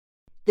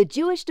The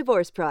Jewish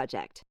Divorce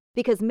Project.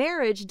 Because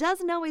marriage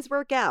doesn't always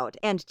work out,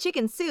 and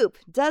chicken soup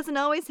doesn't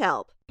always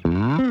help. So,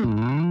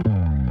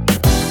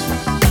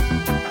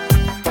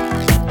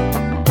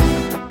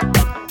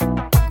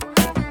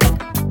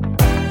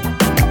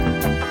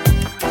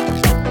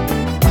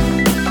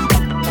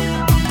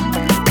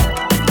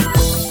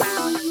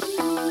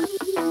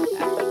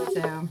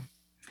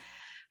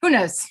 who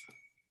knows?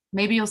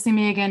 Maybe you'll see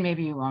me again,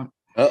 maybe you won't.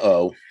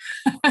 Uh-oh.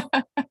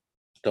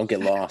 Don't get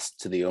lost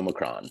to the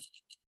Omicron.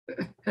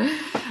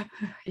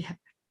 Yeah.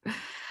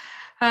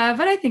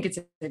 But I think it's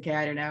okay.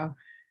 I don't know.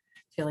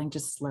 Feeling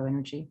just low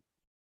energy.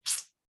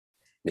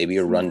 Maybe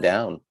you're run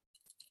down.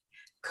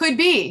 Could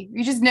be.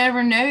 You just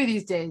never know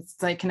these days.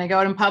 It's like, can I go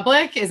out in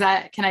public?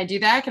 Can I do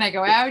that? Can I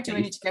go out? Do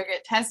I need to go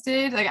get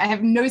tested? Like, I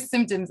have no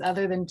symptoms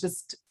other than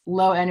just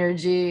low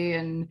energy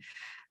and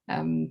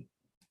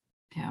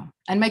yeah.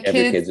 And my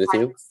kids with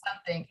you?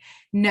 Something.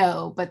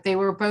 No, but they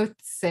were both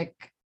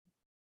sick.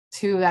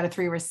 2 out of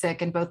 3 were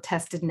sick and both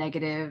tested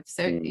negative.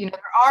 So, there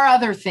are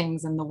other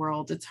things in the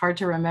world. It's hard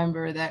to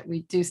remember that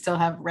we do still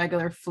have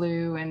regular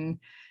flu and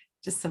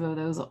just some of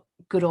those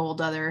good old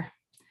other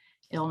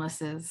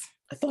illnesses.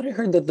 I thought I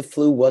heard that the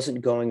flu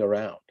wasn't going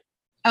around.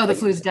 Oh, the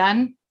flu's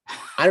done?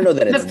 I don't know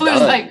that it's the flu's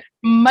done. Like,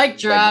 mic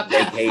drop.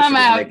 Like I'm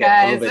out,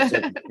 guys.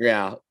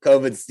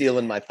 COVID's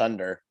stealing my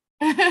thunder.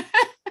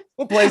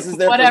 What place is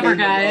there Whatever, for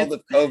me guys. in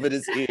the world if COVID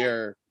is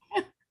here?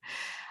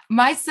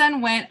 My son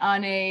went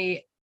on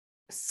a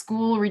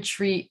school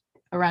retreat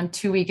around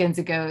 2 weekends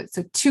ago.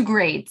 So 2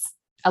 grades,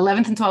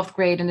 11th and 12th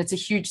grade, and it's a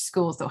huge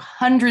school. So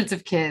hundreds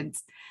of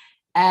kids.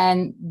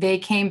 And they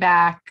came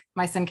back.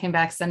 My son came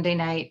back Sunday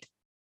night.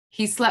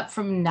 He slept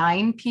from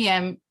 9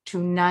 p.m. to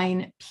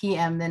 9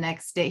 p.m. the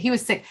next day. He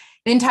was sick.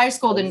 The entire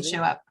school didn't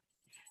show up.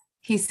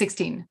 He's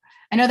 16.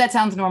 I know that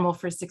sounds normal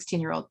for a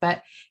 16-year-old,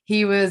 but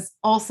he was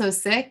also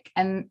sick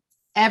and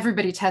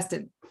everybody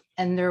tested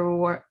and there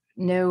were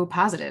no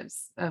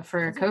positives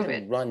for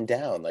COVID. Run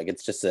down like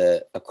it's just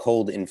a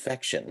cold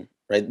infection,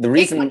 right? The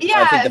reason, he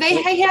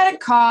had a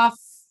cough,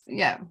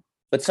 yeah.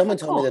 But someone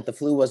told me that the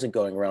flu wasn't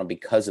going around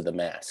because of the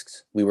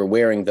masks. We were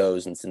wearing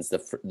those, and since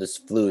this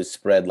flu is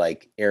spread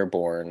like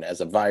airborne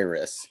as a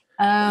virus,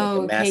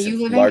 oh, okay,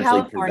 you live in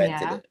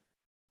California.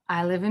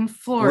 I live in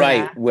Florida,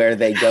 right, where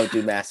they don't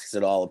do masks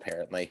at all.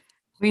 Apparently,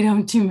 we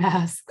don't do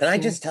masks. Can I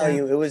just tell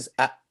you, it was?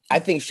 I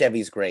think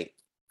Chevy's great.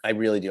 I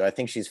really do. I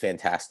think she's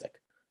fantastic.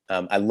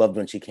 I loved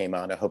when she came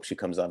on. I hope she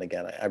comes on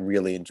again. I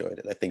really enjoyed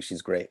it. I think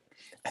she's great.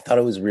 I thought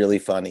it was really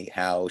funny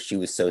how she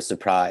was so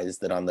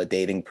surprised that on the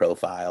dating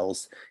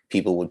profiles,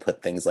 people would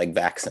put things like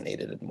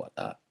vaccinated and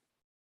whatnot.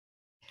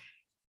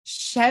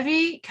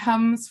 Chevy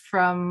comes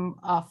from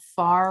a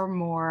far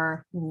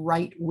more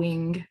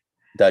right-wing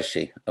Does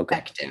she?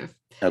 Okay. perspective.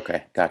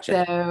 Okay,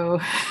 gotcha.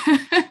 So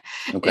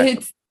okay.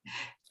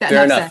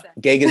 Fair enough.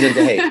 Gag is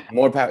into hate.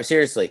 More power.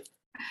 Seriously,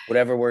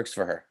 whatever works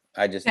for her.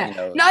 I just,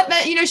 not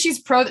that,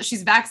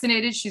 she's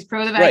vaccinated. She's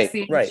pro the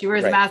vaccine. Right, she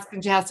wears a mask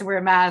and she has to wear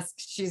a mask.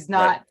 She's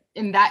not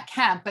in that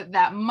camp, but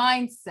that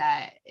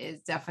mindset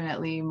is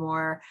definitely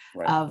more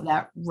of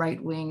that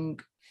right-wing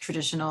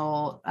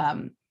traditional,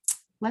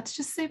 let's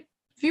just say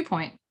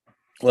viewpoint.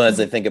 Well, as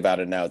I think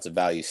about it now, it's a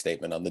value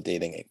statement on the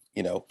dating,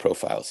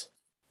 profiles.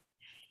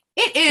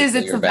 It is.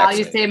 It's a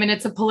value statement.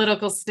 It's a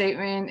political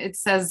statement. It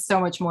says so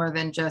much more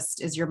than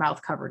just, is your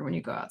mouth covered when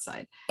you go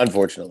outside?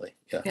 Unfortunately.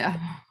 Yeah. Yeah.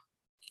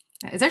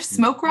 Is there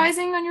smoke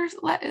rising on your?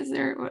 Is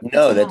there?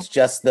 No, that's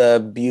just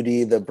the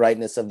beauty, the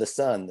brightness of the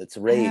sun that's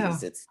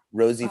raised. It's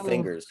rosy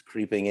fingers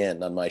creeping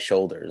in on my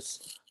shoulders.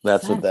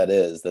 That's what that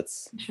is.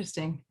 That's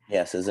interesting.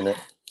 Yes, isn't it?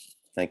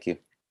 Thank you.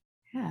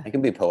 Yeah. I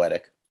can be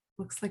poetic.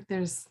 Looks like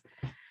there's,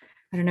 I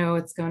don't know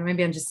what's going on.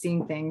 Maybe I'm just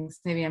seeing things.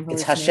 Maybe I'm.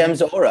 It's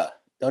Hashem's aura.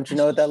 Don't you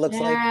know what that looks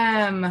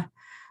like?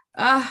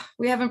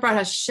 We haven't brought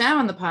Hashem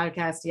on the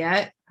podcast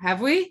yet,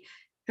 have we?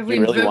 Have we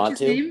really want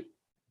to? Name?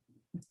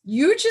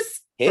 You just.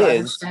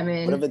 His. What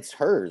if it's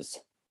hers?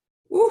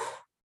 Ooh.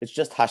 It's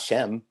just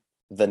Hashem,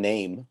 the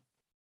name.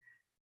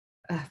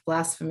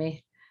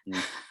 Blasphemy.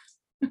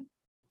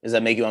 Does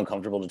that make you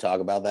uncomfortable to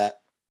talk about that?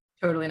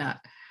 Totally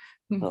not.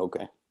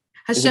 Okay.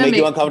 Hashem. Does it make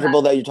you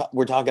uncomfortable that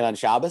we're talking on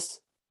Shabbos?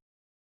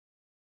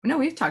 No,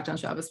 we've talked on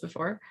Shabbos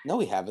before. No,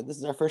 we haven't. This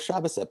is our first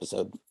Shabbos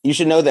episode. You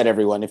should know that,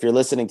 everyone. If you're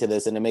listening to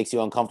this and it makes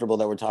you uncomfortable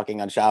that we're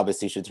talking on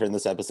Shabbos, you should turn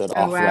this episode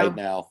off right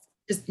now.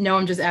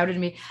 Noam just outed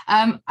me.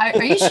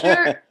 Are you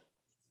sure?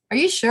 Are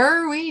you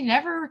sure we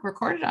never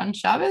recorded on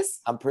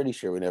Shabbos? I'm pretty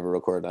sure we never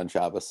recorded on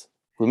Shabbos.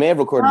 We may have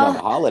recorded on a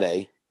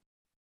holiday,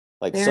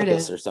 like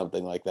Sukkot or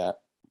something like that.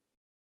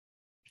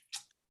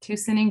 2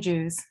 sinning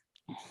Jews.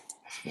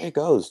 There it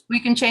goes.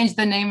 We can change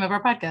the name of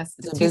our podcast.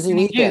 It's a busy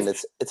weekend.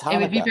 It's Hanukkah. It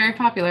would be very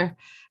popular.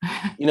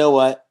 You know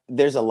what?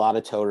 There's a lot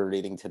of Torah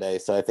reading today,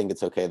 so I think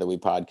it's okay that we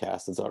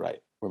podcast. It's all right.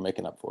 We're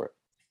making up for it.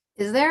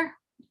 Is there?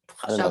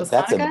 I don't know.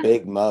 That's Hanukkah? A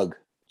big mug.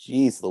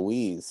 Jeez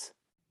Louise.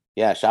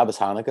 Yeah, Shabbos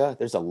Hanukkah,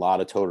 there's a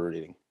lot of Torah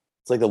reading.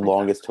 It's like the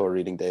longest Torah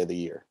reading day of the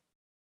year.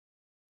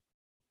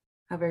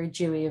 How very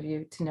Jewy of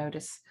you to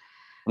notice.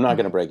 I'm not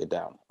going to break it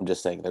down. I'm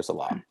just saying there's a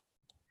lot.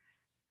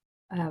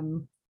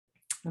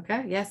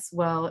 Okay. Yes.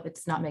 Well,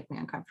 it's not making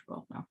me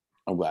uncomfortable. No.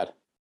 I'm glad.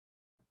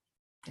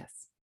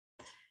 Yes.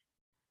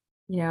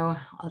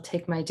 I'll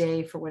take my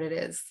day for what it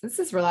is. This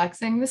is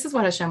relaxing. This is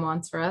what Hashem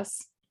wants for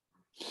us.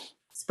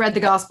 Spread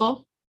the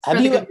gospel.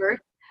 Spread the good word.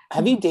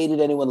 Have you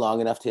dated anyone long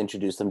enough to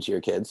introduce them to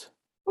your kids?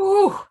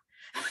 Ooh.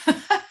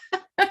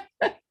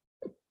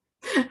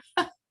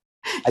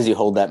 As you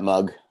hold that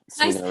mug,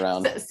 swinging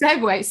around.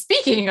 Segue.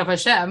 Speaking of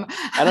Hashem.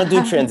 I don't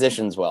do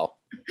transitions well.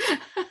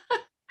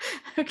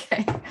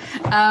 Okay.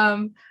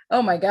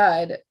 Oh my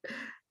God.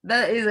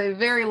 That is a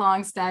very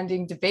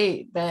long-standing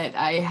debate that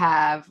I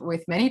have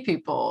with many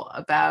people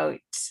about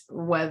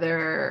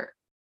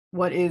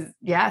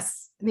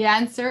yes. The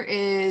answer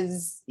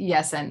is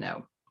yes and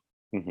no.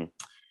 Mm-hmm.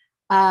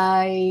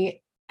 I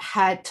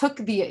took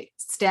the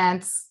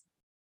stance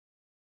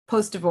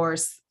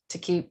post-divorce to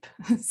keep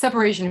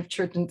separation of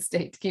church and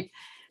state, to keep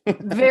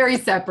very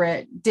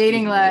separate,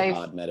 dating life,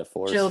 odd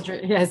metaphors.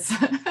 Children. Yes.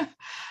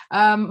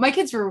 My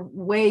kids were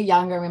way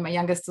younger. I mean, my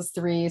youngest was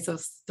 3, so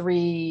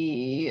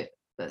 3,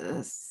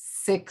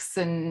 6,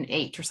 and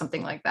 8 or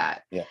something like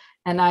that. Yeah.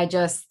 And I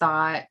just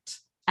thought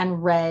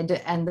and read,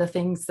 and the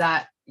things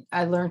that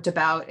I learned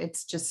about,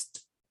 it's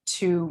just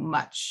too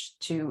much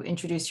to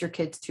introduce your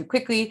kids too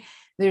quickly.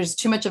 There's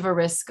too much of a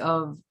risk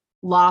of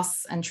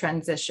loss and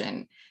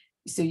transition.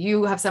 So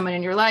you have someone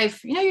in your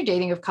life, you're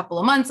dating a couple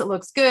of months, it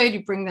looks good,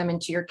 you bring them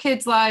into your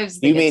kids' lives,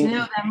 they get to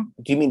know them.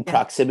 Do you mean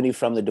proximity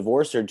from the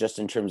divorce, or just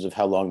in terms of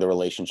how long the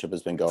relationship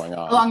has been going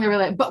on? Along the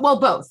relationship, but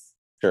both.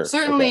 Sure.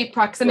 Certainly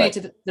proximity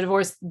to the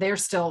divorce, they're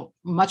still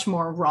much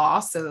more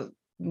raw, so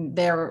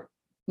they're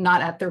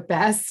not at their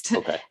best.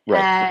 Okay.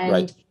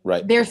 Right.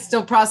 And they're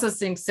still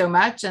processing so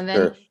much. And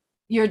then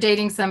you're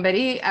dating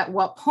somebody, at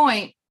what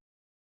point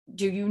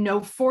do you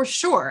know for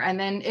sure? And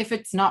then if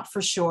it's not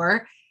for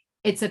sure,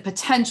 it's a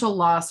potential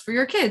loss for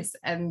your kids,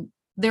 and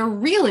they're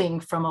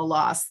reeling from a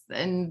loss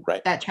and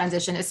that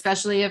transition,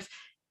 especially if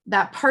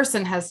that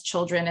person has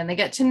children and they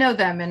get to know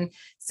them. And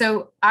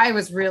so I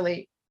was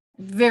really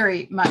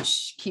very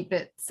much keep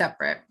it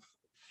separate.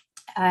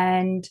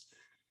 And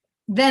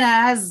then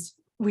as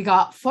we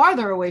got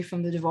farther away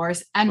from the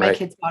divorce and my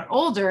kids got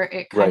older,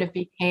 it kind of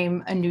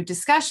became a new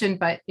discussion,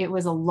 but it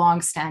was a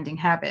long-standing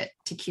habit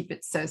to keep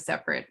it so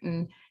separate.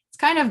 And it's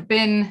kind of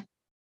been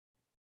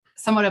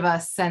somewhat of a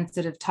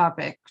sensitive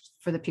topic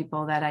for the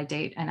people that I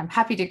date. And I'm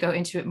happy to go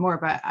into it more,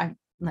 but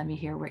let me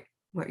hear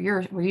where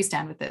you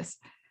stand with this.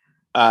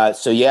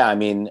 So yeah, I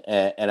mean,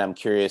 and I'm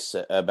curious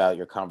about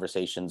your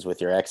conversations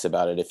with your ex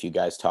about it. If you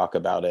guys talk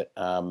about it,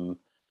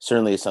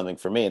 certainly is something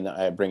for me. And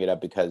I bring it up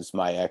because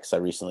my ex, I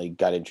recently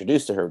got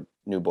introduced to her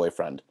new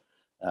boyfriend.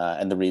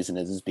 And the reason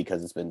is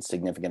because it's been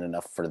significant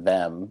enough for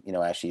them,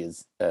 as she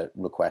has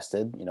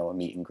requested, a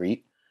meet and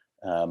greet.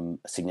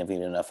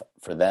 Significant enough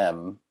for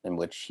them, in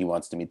which he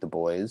wants to meet the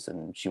boys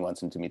and she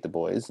wants him to meet the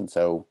boys. And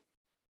so,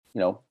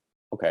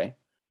 okay.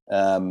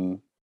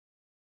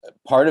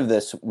 Part of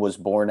this was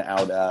born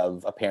out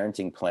of a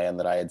parenting plan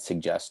that I had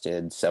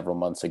suggested several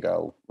months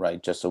ago,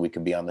 right? Just so we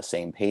could be on the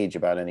same page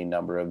about any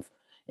number of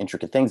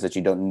intricate things that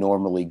you don't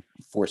normally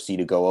foresee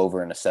to go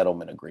over in a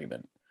settlement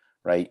agreement,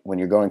 right? When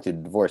you're going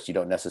through divorce, you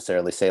don't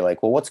necessarily say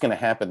like, well, what's going to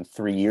happen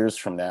 3 years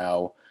from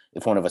now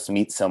if one of us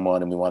meets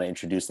someone and we want to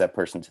introduce that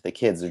person to the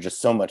kids? There's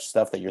just so much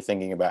stuff that you're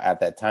thinking about at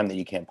that time that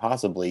you can't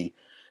possibly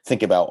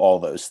think about all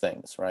those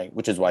things, right?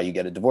 Which is why you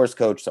get a divorce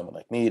coach, someone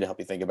like me, to help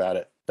you think about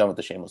it. Done with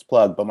the shameless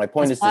plug. But my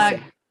point is to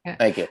say,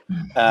 thank you.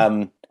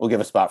 We'll give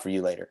a spot for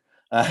you later.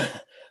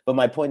 But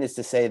my point is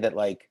to say that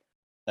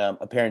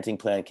a parenting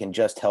plan can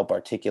just help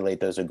articulate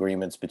those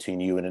agreements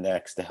between you and an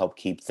ex to help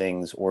keep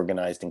things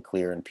organized and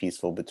clear and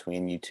peaceful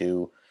between you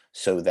two,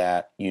 so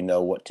that you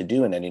know what to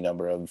do in any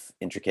number of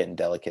intricate and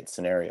delicate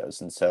scenarios.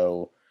 And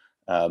so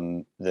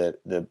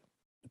the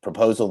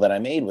proposal that I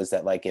made was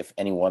that if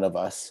any one of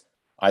us,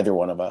 either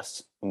one of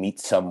us,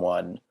 meets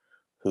someone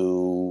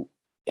who,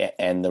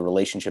 and the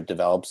relationship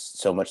develops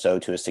so much so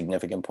to a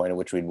significant point at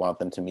which we'd want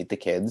them to meet the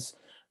kids,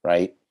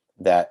 right?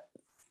 That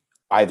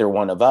either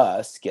one of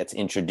us gets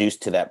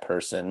introduced to that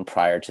person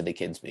prior to the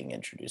kids being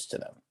introduced to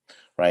them,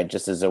 right?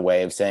 Just as a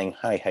way of saying,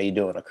 hi, how you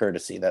doing? A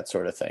courtesy, that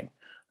sort of thing,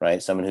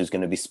 right? Someone who's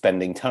going to be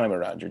spending time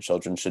around your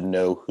children should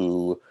know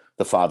who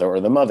the father or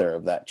the mother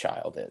of that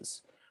child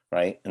is,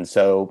 right? And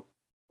so,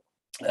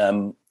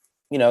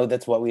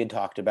 that's what we had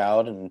talked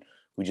about, and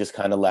we just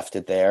kind of left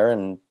it there.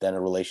 And then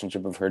a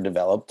relationship of her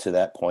developed to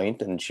that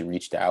point, and she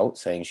reached out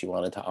saying she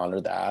wanted to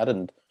honor that.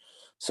 And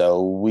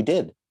so we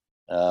did.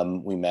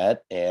 We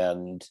met,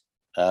 and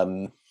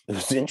it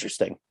was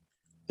interesting.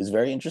 It was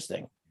very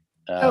interesting.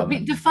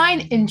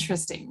 Define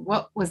interesting.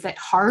 What was that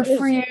hard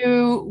for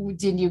you?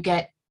 Did you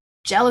get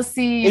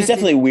jealousy? It was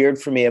definitely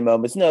weird for me at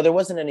moments. No, there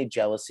wasn't any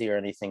jealousy or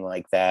anything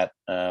like that.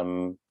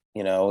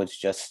 It's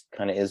just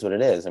kind of is what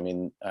it is. I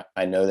mean,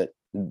 I know that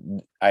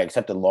I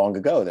accepted long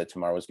ago that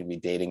Tamara was going to be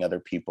dating other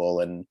people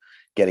and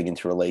getting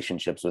into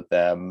relationships with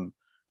them.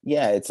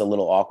 Yeah, it's a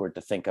little awkward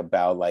to think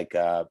about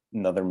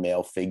another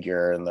male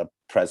figure in the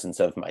presence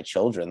of my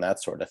children,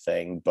 that sort of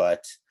thing.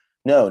 But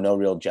no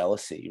real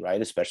jealousy,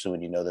 right? Especially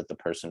when you know that the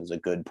person is a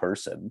good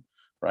person.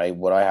 right?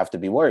 What do I have to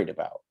be worried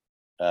about?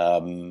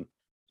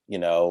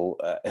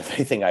 If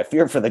anything, I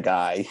fear for the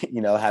guy,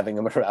 having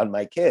him around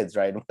my kids,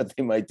 right? And what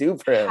they might do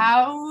for him.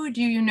 How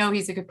do you know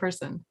he's a good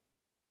person?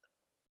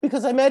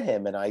 Because I met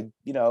him and I,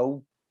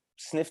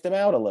 sniffed him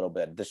out a little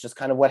bit. That's just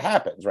kind of what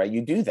happens, right? You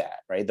do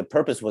that, right? The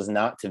purpose was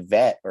not to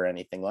vet or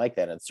anything like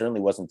that. It certainly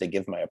wasn't to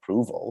give my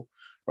approval,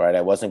 right?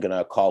 I wasn't going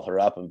to call her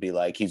up and be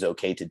like, he's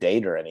okay to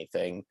date or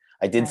anything.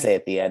 I did say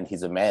at the end,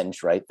 he's a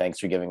mensch, right? Thanks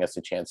for giving us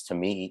a chance to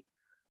meet,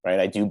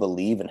 right? I do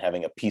believe in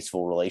having a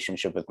peaceful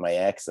relationship with my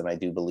ex. And I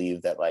do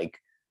believe that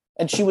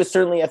and she was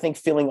certainly, I think,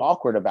 feeling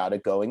awkward about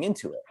it going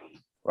into it,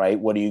 right?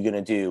 What are you going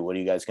to do? What are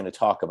you guys going to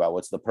talk about?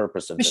 What's the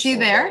purpose of Was this? she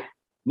there?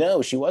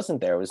 No, she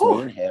wasn't there. It was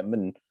me and him.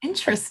 And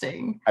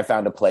interesting. I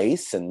found a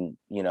place and,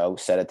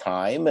 set a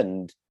time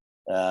and,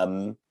 bought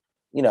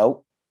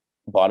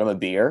him a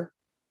beer.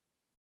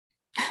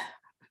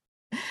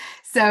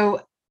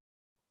 So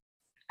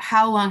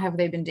how long have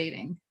they been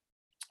dating?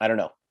 I don't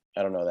know.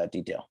 I don't know that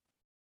detail.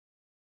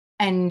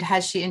 And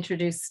has she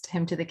introduced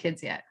him to the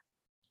kids yet?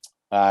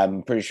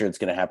 I'm pretty sure it's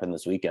going to happen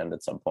this weekend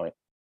at some point.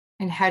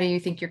 And how do you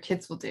think your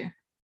kids will do?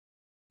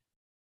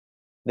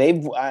 They've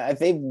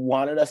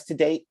wanted us to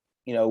date.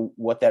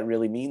 What that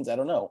really means, I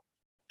don't know.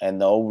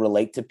 And they'll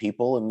relate to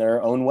people in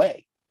their own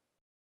way,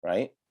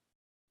 right?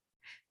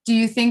 Do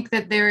you think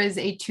that there is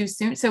a too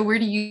soon? So where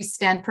do you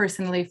stand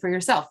personally for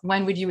yourself?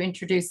 When would you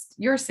introduce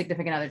your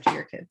significant other to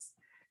your kids?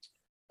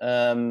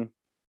 I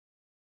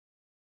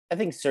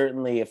think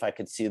certainly if I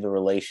could see the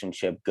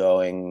relationship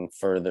going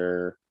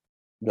further,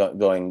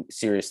 going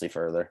seriously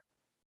further.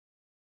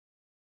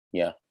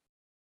 Yeah.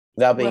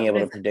 Without being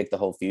able to predict the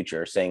whole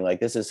future, saying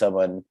this is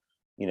someone,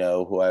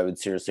 who I would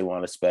seriously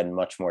want to spend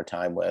much more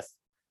time with.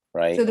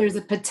 Right. So there's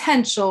a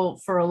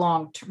potential for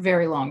a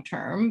very long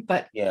term,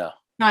 but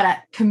not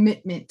a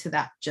commitment to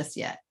that just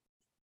yet.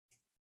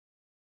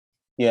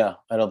 Yeah,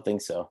 I don't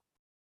think so.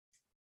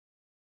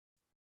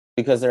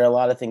 Because there are a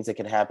lot of things that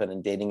can happen,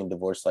 and dating and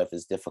divorce life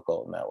is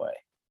difficult in that way,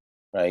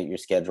 right? Your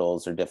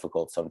schedules are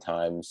difficult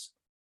sometimes.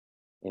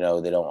 They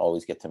don't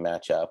always get to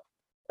match up.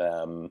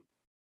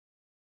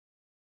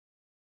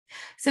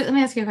 So let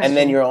me ask you a question. And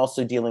then you're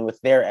also dealing with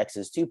their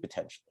exes too,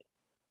 potentially,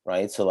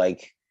 right? So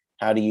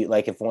how do you,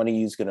 if one of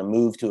you is going to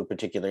move to a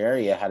particular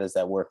area, how does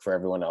that work for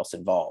everyone else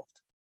involved?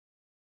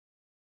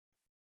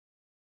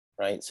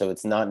 Right? So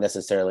it's not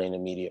necessarily an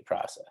immediate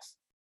process.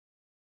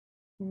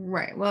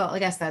 Right. Well, I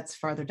guess that's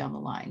farther down the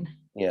line.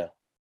 Yeah.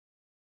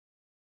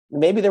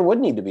 Maybe there would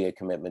need to be a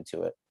commitment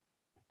to it.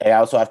 I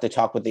also have to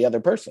talk with the other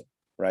person,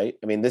 right?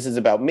 I mean, this is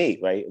about me,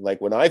 right?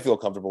 When I feel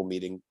comfortable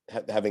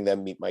having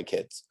them meet my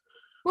kids.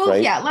 Well,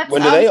 right? yeah.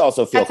 When do they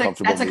also feel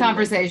comfortable? That's a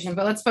conversation,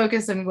 but let's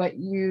focus on what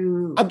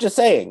you. I'm just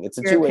saying it's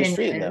a two-way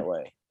street in that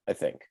way, I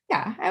think.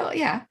 Yeah.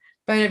 Yeah.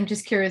 But I'm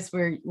just curious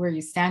where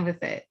you stand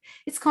with it.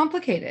 It's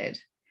complicated.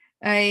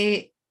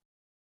 I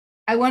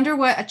wonder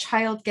what a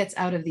child gets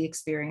out of the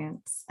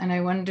experience. And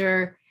I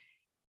wonder,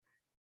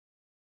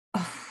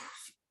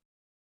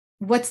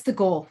 what's the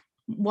goal?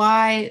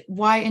 Why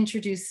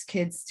introduce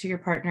kids to your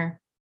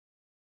partner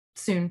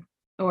soon?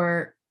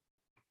 Or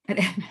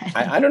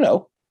I don't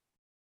know.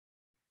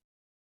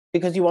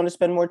 Because you want to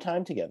spend more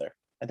time together.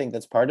 I think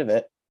that's part of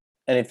it.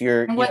 And if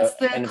you're, what's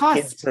the and cost?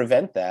 If kids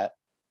prevent that,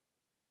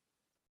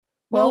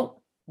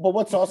 well, but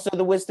what's also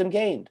the wisdom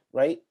gained,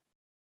 right?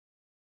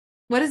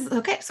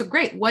 So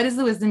great. What is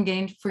the wisdom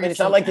gained for you? It's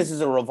not like this is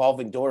a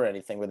revolving door or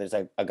anything where there's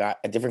a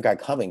different guy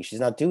coming.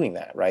 She's not doing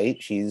that,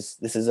 right?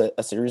 This is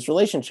a serious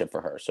relationship for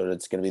her. So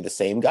it's going to be the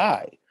same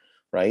guy,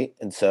 right?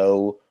 And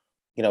so,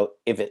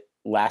 if it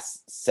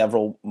lasts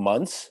several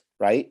months,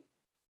 right?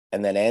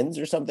 And then ends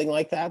or something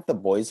like that, the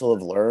boys will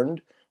have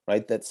learned,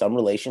 right, that some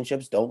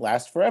relationships don't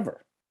last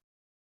forever.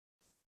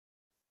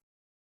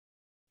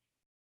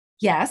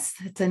 Yes,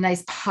 it's a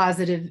nice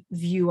positive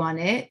view on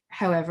it.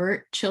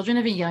 However, children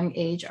of a young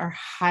age are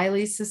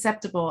highly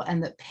susceptible,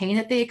 and the pain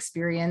that they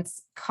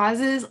experience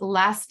causes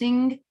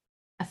lasting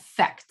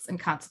effects and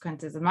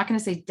consequences. I'm not going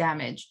to say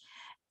damage.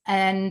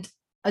 And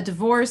a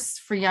divorce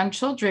for young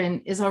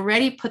children is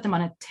already put them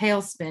on a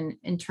tailspin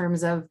in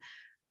terms of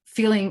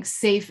feeling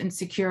safe and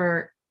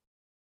secure,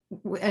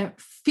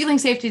 feeling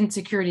safety and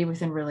security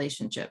within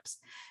relationships.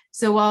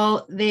 So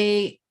while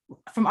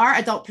from our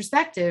adult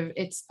perspective,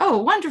 it's, oh,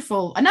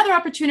 wonderful, another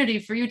opportunity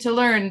for you to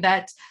learn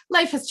that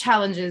life has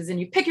challenges and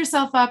you pick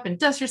yourself up and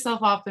dust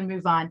yourself off and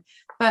move on.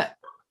 But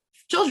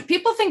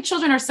people think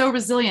children are so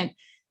resilient.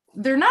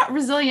 They're not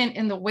resilient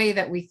in the way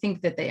that we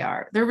think that they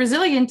are. They're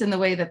resilient in the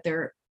way that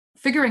they're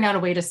figuring out a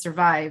way to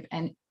survive.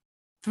 And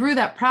through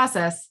that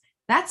process,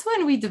 that's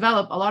when we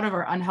develop a lot of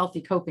our unhealthy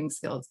coping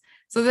skills.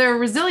 So they're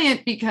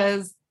resilient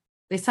because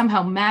they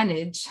somehow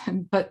manage,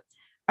 but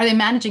are they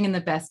managing in the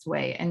best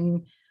way?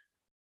 And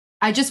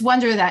I just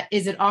wonder that,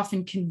 is it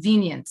often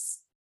convenience?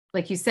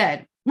 Like you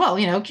said, well,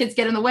 kids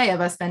get in the way of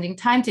us spending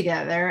time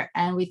together,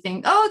 and we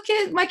think, oh,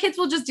 my kids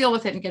will just deal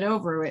with it and get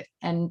over it.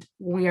 And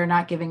we are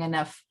not giving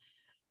enough.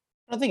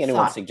 I don't think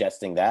anyone's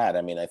suggesting that.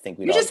 I mean, I think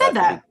you just said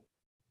that.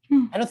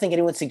 I don't think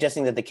anyone's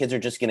suggesting that the kids are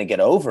just going to get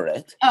over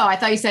it. Oh, I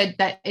thought you said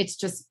that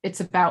it's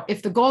about,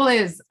 if the goal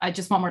is, I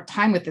just want more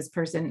time with this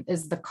person,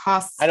 is the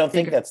cost. I don't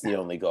think that's the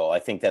only goal. I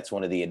think that's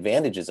one of the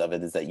advantages of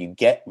it, is that you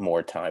get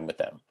more time with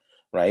them,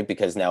 right?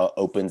 Because now it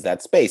opens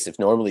that space. If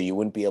normally you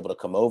wouldn't be able to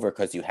come over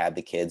because you had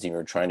the kids and you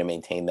were trying to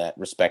maintain that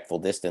respectful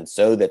distance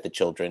so that the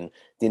children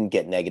didn't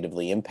get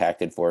negatively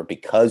impacted for it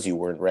because you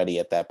weren't ready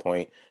at that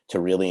point to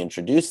really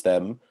introduce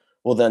them.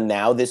 Well, then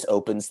now this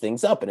opens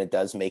things up, and it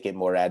does make it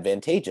more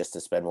advantageous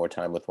to spend more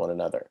time with one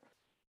another,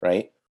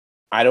 right?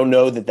 I don't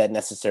know that that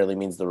necessarily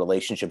means the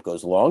relationship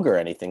goes longer or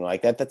anything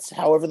like that. That's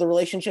however the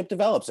relationship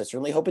develops. I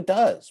certainly hope it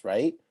does,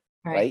 right?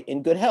 Right?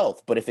 In good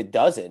health. But if it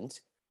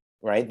doesn't,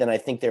 right, then I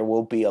think there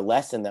will be a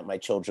lesson that my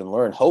children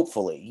learn,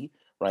 hopefully,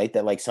 right,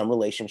 that like some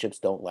relationships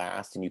don't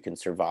last and you can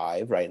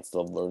survive, right, and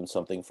still learn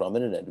something from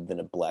it, and it's been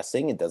a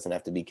blessing. It doesn't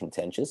have to be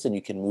contentious, and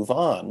you can move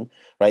on,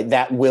 right?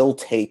 That will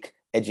take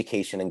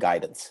education and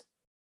guidance,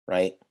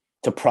 right,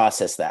 to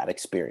process that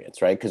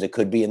experience, right? Because it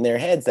could be in their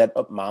heads that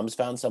mom's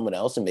found someone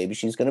else and maybe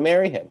she's going to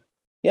marry him.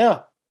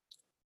 Yeah,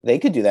 they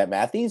could do that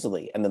math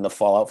easily. And then the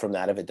fallout from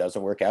that, if it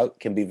doesn't work out,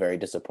 can be very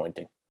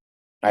disappointing.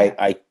 Yeah.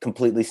 I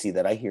completely see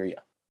that. I hear you.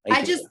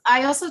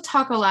 I also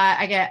talk a lot.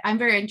 I'm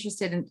very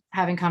interested in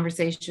having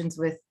conversations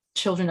with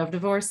children of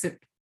divorce,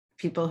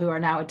 people who are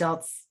now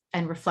adults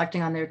and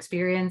reflecting on their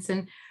experience.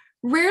 And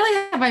rarely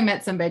have I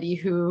met somebody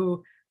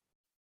who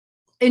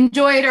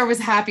enjoyed or was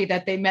happy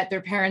that they met their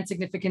parents'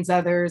 significant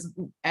others,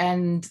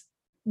 and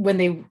when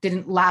they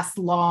didn't last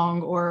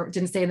long or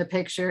didn't stay in the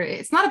picture,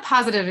 it's not a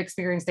positive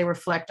experience they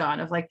reflect on,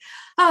 of like,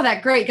 oh,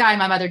 that great guy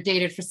my mother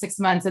dated for 6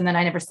 months and then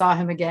I never saw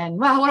him again.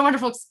 Wow, what a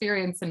wonderful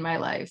experience in my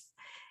life.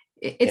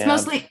 It's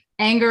mostly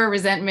anger,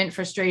 resentment,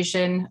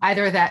 frustration,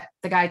 either that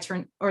the guy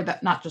turned, or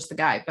that not just the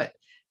guy, but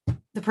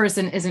the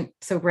person isn't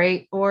so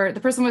great, or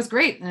the person was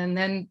great and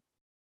then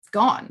it's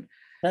gone.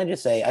 Can I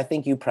just say, I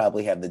think you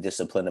probably have the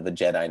discipline of a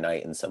Jedi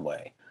Knight in some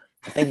way.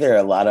 I think there are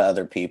a lot of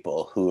other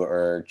people who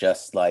are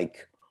just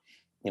like,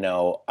 you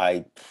know,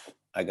 I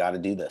got to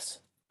do this.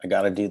 I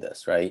got to do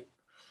this, right?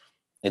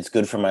 It's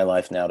good for my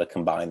life now to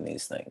combine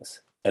these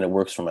things. And it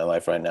works for my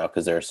life right now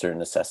because there are certain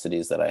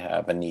necessities that I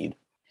have and need.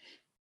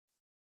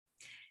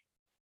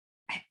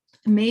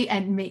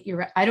 You're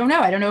right. I don't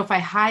know. I don't know if I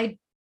hide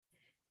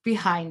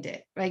behind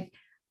it. Like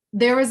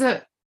there was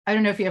I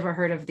don't know if you ever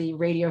heard of the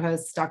radio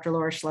host, Dr.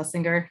 Laura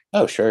Schlesinger.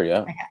 Oh, sure.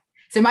 Yeah. Okay.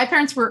 So my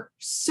parents were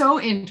so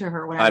into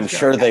her when I'm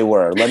sure they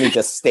were. Let me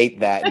just state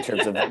that in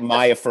terms of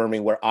my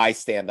affirming where I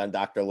stand on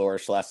Dr. Laura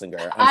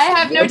Schlesinger. I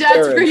have no doubt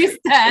where you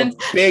stand.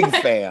 Big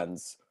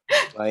fans,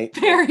 right?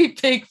 Very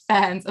big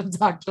fans of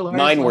Dr. Laura.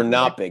 Mine were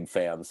not big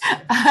fans.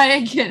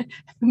 I can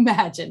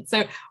imagine.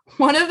 So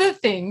one of the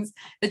things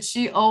that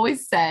she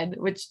always said,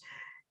 which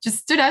just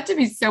stood out to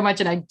me so much,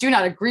 and I do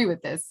not agree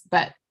with this,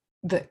 but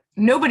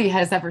nobody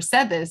has ever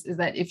said this, is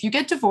that if you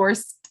get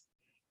divorced,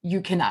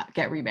 you cannot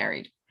get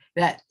remarried.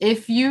 That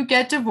if you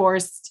get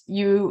divorced,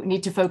 you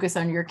need to focus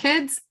on your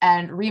kids,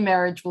 and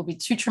remarriage will be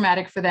too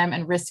traumatic for them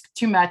and risk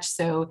too much.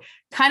 So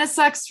kind of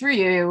sucks for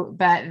you,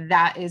 but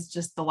that is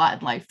just the lot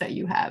in life that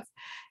you have.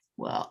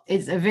 Well,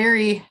 it's a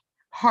very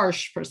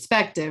harsh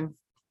perspective.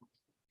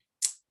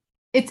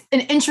 It's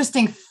an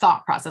interesting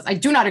thought process. I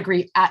do not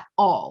agree at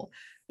all.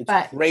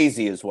 It's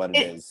crazy is what it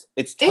is.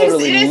 It's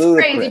totally ludicrous.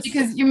 Crazy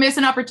because you miss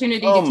an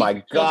opportunity to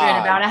teach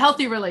children about a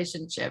healthy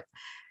relationship.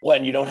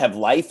 When you don't have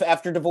life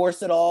after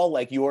divorce at all,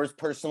 like yours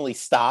personally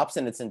stops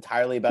and it's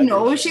entirely about.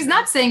 No, she's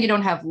not saying you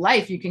don't have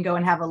life. You can go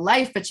and have a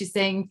life, but she's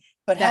saying.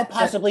 But how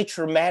possibly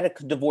traumatic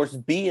could divorce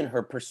be in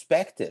her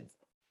perspective?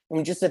 I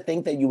mean, just to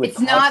think that you would. It's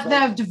not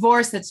the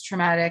divorce that's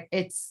traumatic.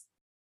 It's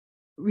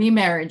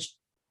remarriage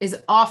is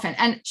often,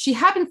 and she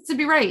happens to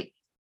be right.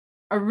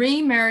 A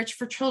remarriage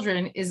for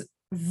children is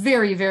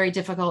very, very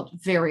difficult,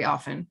 very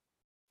often.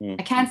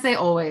 I can't say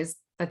always.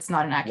 That's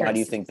not an accurate. Why do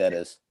you think that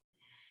is?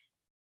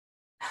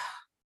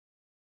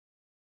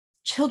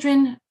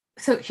 Children.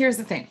 So here's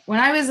the thing. When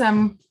I was,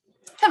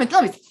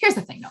 here's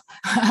the thing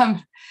though.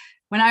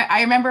 When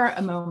I remember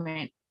a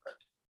moment,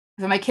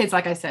 so my kids,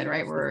 like I said,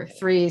 right, were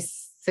 3,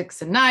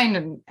 6, and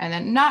 9. And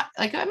then not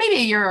like maybe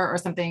a year or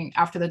something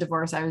after the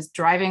divorce, I was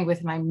driving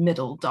with my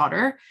middle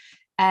daughter,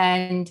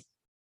 and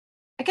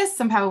I guess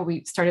somehow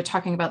we started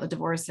talking about the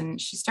divorce,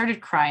 and she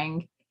started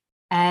crying,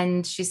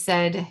 and she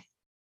said,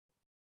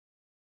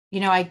 you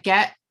know, I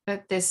get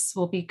that this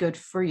will be good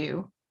for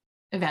you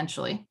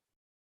eventually,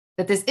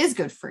 that this is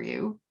good for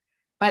you,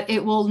 but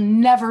it will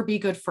never be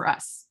good for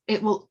us.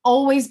 It will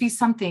always be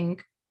something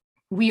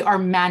we are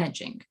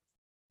managing.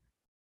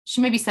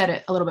 She maybe said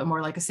it a little bit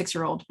more like a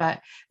 6-year-old, but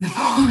the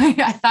point,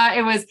 I thought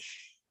it was,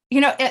 you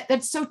know,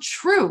 that's so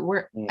true.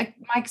 Where my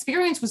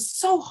experience was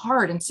so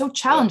hard and so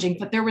challenging,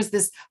 but there was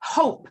this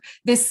hope,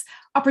 this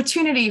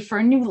opportunity for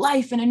a new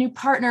life and a new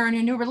partner and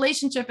a new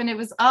relationship. And it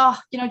was,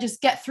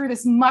 just get through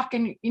this muck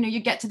and, you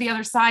get to the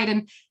other side.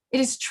 And it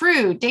is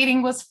true.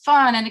 Dating was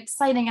fun and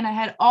exciting. And I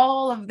had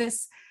all of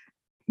this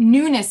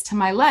newness to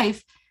my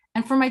life.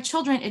 And for my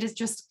children, it is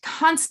just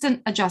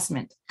constant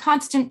adjustment,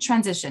 constant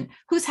transition.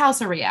 Whose house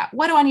are we at?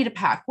 What do I need to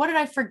pack? What did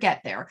I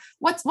forget there?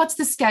 What's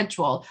the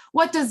schedule?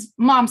 What does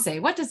mom say?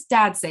 What does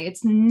dad say?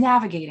 It's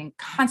navigating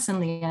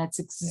constantly, and it's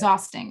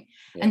exhausting.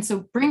 Yeah. And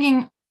so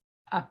bringing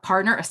a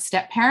partner, a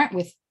step parent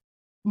with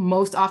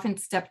most often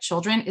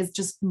stepchildren, is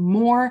just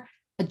more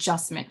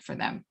adjustment for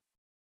them.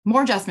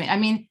 More adjustment. I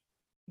mean,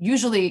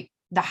 usually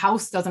the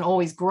house doesn't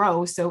always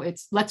grow. So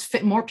it's, let's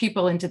fit more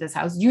people into this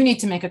house. You need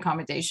to make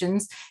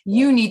accommodations.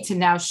 You need to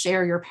now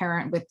share your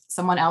parent with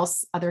someone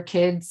else, other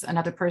kids,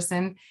 another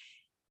person.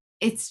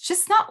 It's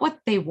just not what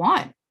they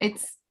want.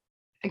 It's,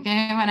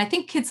 again, and I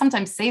think kids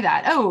sometimes say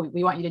that, oh,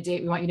 we want you to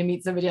date, we want you to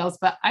meet somebody else,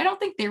 but I don't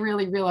think they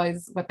really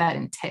realize what that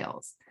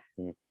entails.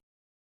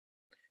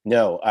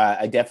 No,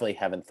 I definitely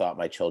haven't thought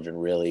my children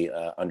really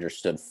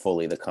understood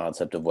fully the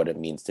concept of what it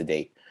means to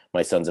date.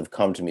 My sons have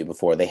come to me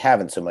before. They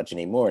haven't so much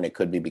anymore, and it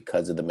could be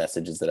because of the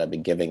messages that I've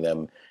been giving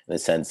them, in the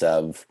sense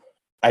of,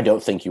 I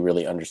don't think you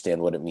really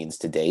understand what it means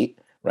to date,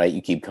 right?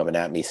 You keep coming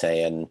at me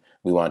saying,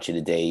 we want you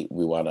to date,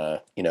 we want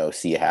to,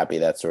 see you happy,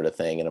 that sort of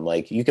thing. And I'm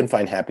like, you can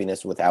find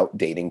happiness without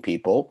dating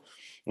people.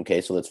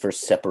 Okay, so let's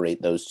first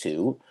separate those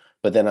two.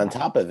 But then on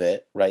top of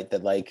it, right,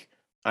 that like,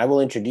 I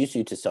will introduce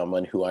you to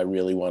someone who I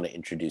really want to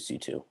introduce you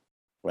to,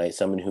 right?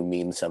 Someone who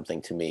means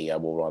something to me, I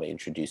will want to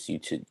introduce you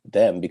to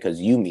them because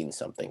you mean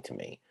something to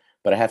me.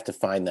 But I have to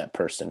find that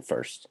person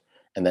first.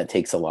 And that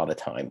takes a lot of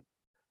time,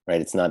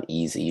 right? It's not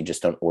easy. You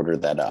just don't order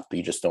that up.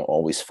 You just don't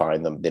always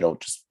find them. They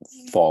don't just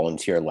fall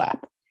into your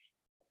lap,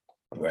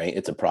 right?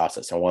 It's a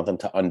process. I want them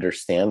to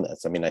understand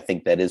this. I mean, I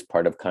think that is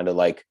part of kind of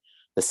like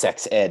the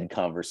sex ed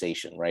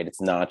conversation, right? It's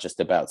not just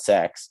about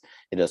sex.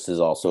 It is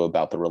also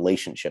about the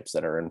relationships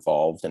that are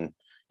involved and,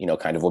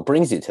 kind of what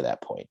brings you to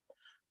that point.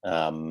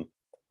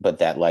 But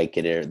that like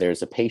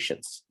there's a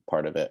patience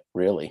part of it,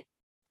 really.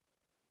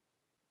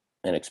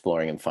 And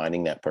exploring and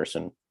finding that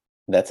person.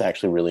 That's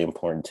actually really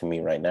important to me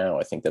right now.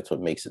 I think that's what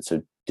makes it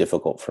so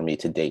difficult for me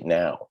to date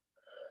now,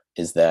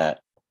 is that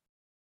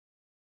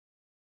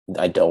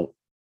I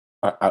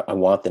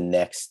want the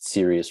next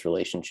serious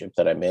relationship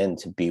that I'm in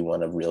to be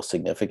one of real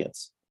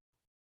significance.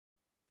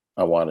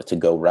 I want it to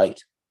go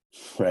right?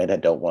 I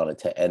don't want it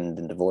to end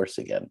in divorce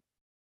again.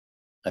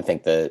 I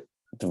think the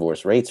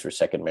divorce rates for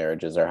second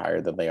marriages are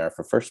higher than they are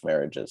for first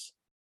marriages.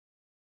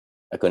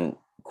 I couldn't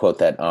quote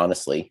that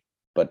honestly,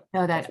 but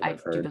no, that I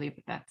do believe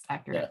that that's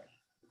accurate. Yeah.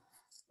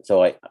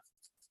 So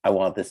I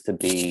want this to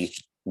be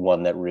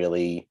one that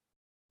really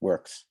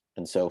works.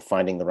 And so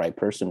finding the right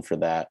person for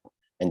that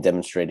and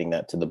demonstrating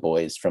that to the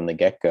boys from the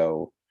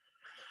get-go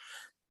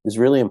is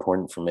really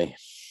important for me.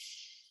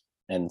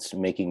 And it's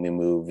making me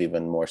move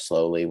even more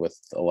slowly with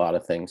a lot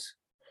of things.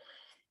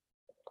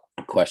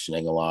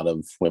 Questioning a lot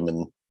of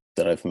women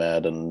that I've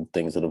met and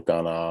things that have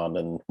gone on,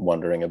 and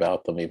wondering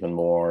about them even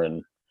more,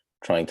 and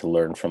trying to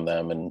learn from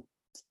them and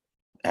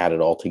add it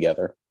all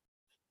together,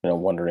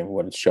 wondering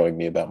what it's showing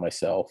me about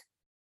myself.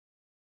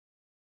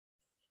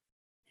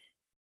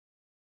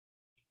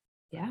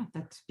 Yeah,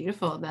 that's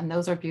beautiful. Then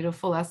those are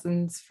beautiful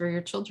lessons for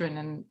your children,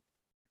 and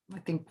I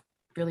think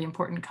really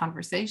important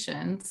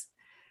conversations.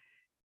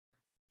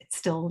 It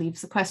still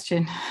leaves the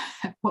question,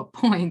 at what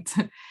point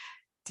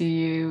do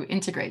you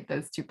integrate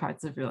those two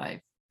parts of your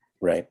life?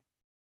 Right.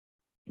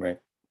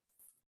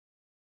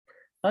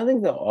 I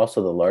think that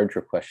also the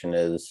larger question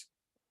is,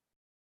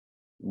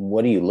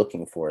 what are you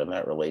looking for in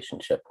that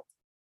relationship?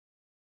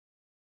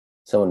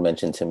 Someone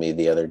mentioned to me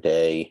the other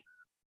day,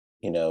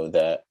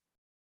 that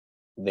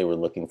they were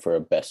looking for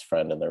a best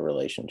friend in their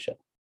relationship.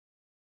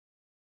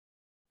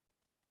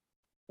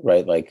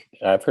 Right? Like,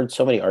 I've heard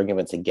so many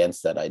arguments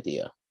against that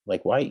idea.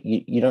 Like, why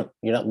you're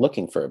not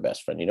looking for a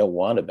best friend. You don't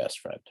want a best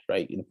friend,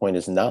 right? The point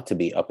is not to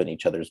be up in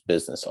each other's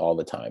business all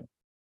the time.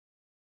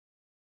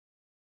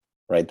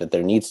 Right? That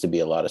there needs to be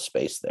a lot of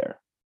space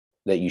there.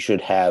 That you should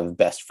have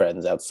best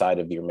friends outside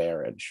of your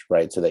marriage,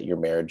 right? So that your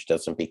marriage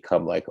doesn't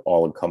become like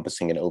all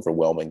encompassing and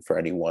overwhelming for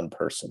any one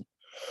person.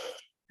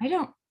 I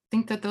don't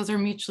think that those are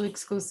mutually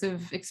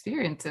exclusive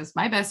experiences.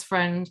 My best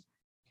friend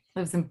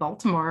lives in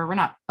Baltimore. We're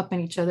not up in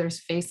each other's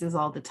faces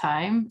all the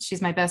time.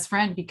 She's my best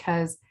friend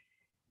because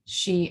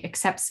she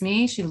accepts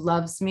me. She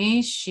loves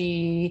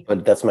me.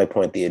 But that's my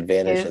point. The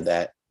advantage of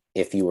that,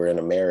 if you were in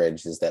a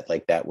marriage, is that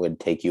like that would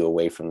take you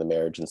away from the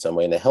marriage in some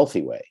way, in a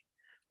healthy way,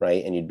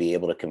 right? And you'd be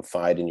able to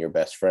confide in your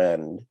best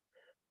friend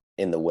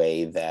in the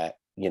way that,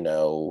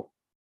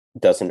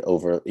 doesn't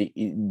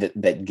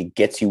that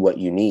gets you what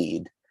you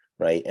need,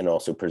 right? And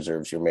also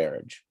preserves your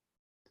marriage.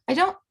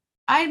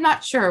 I'm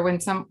not sure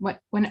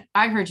when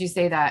I heard you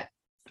say that,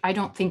 I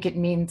don't think it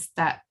means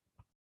that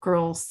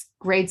girls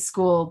grade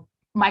school,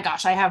 my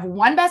gosh, I have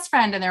one best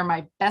friend and they're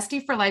my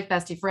bestie for life,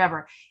 bestie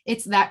forever.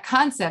 It's that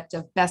concept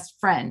of best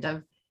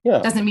friend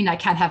doesn't mean I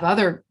can't have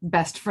other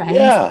best friends.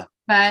 Yeah.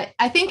 But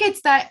I think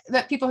it's that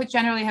people who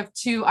generally have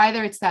two,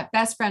 either it's that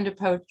best friend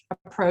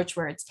approach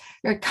where it's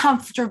very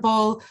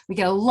comfortable, we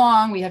get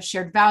along, we have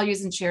shared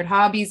values and shared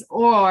hobbies,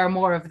 or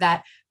more of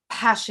that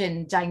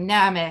passion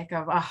dynamic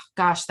of, oh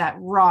gosh, that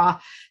raw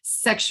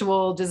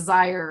sexual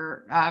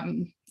desire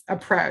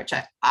approach.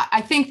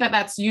 I think that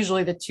that's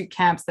usually the two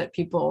camps that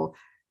people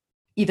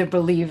either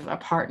believe a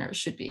partner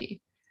should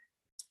be.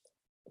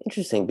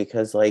 Interesting,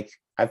 because like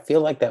I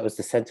feel like that was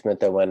the sentiment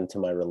that went into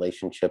my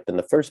relationship in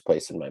the first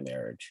place in my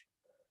marriage.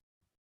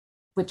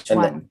 Which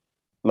And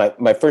one?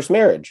 My first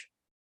marriage.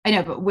 I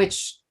know, but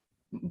which,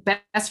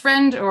 best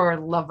friend or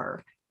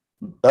lover?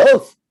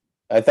 Both.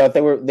 I thought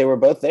they were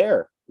both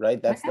there,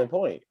 right? That's Okay. the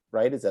point,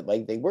 right? Is that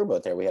like they were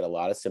both there. We had a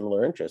lot of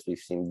similar interests. We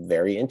seemed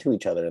very into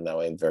each other in that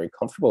way and very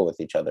comfortable with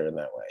each other in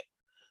that way,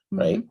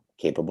 right? Mm-hmm.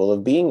 Capable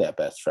of being that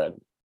best friend,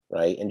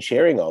 right? And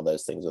sharing all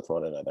those things with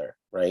one another,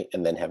 right?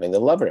 And then having the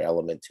lover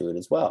element to it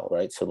as well,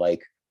 right? So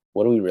like,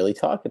 what are we really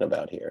talking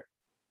about here?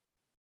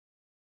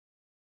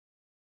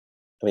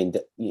 I mean,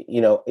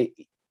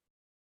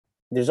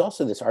 there's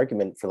also this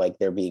argument for like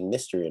there being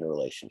mystery in a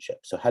relationship.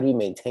 So how do you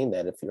maintain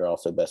that if you're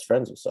also best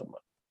friends with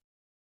someone?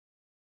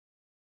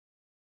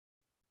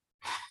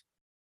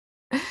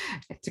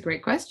 It's a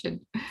great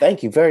question.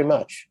 Thank you very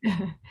much.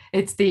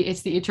 It's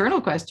the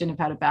eternal question of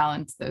how to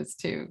balance those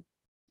two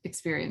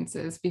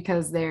experiences,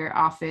 because they're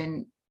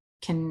often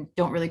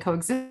don't really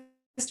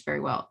coexist very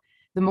well.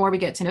 The more we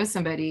get to know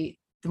somebody,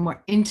 the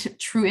more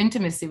true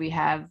intimacy we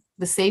have,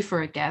 the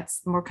safer it gets,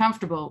 the more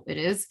comfortable it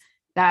is.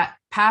 That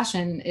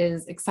passion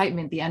is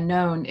excitement, the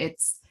unknown.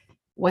 It's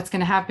what's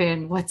going to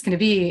happen, what's going to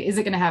be, is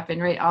it going to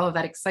happen, right? All of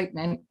that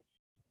excitement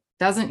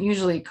doesn't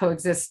usually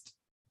coexist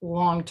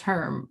long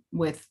term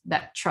with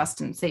that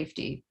trust and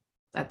safety.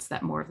 That's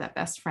that more of that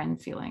best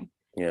friend feeling.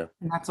 Yeah.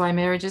 And that's why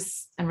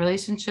marriages and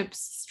relationships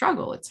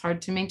struggle. It's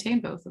hard to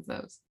maintain both of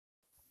those.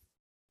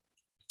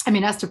 I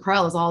mean, Esther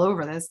Perel is all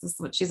over this. This is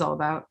what she's all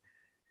about.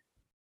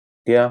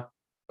 Yeah.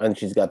 And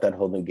she's got that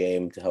whole new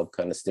game to help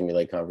kind of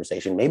stimulate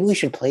conversation. Maybe we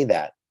should play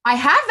that. I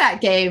have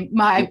that game.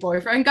 My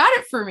boyfriend got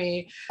it for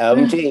me.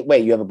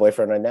 Wait, you have a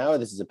boyfriend right now, or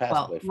this is a past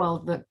boyfriend? Well,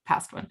 the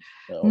past one.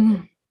 Oh,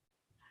 okay.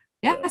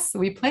 Yes,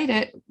 we played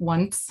it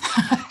once,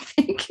 I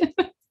think.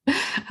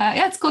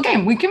 Yeah, it's a cool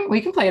game. We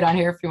can play it on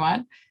here if you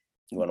want.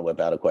 You want to whip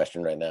out a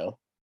question right now?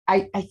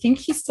 I think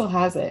he still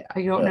has it.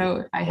 I don't know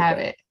if I have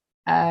it.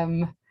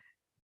 I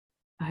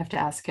have to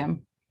ask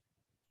him.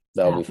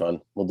 That'll be fun.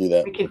 We'll do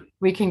that.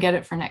 We can get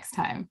it for next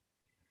time.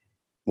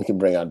 We can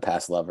bring on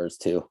past lovers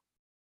too.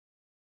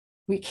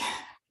 We can.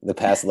 The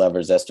past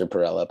lovers Esther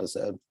Perel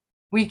episode.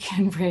 We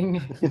can bring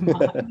him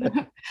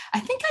on. I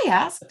think I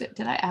asked it.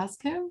 Did I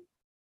ask him?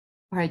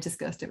 Or I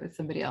discussed it with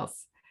somebody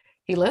else.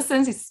 He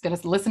listens. He's going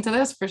to listen to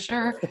this for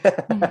sure.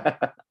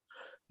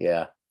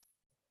 Yeah.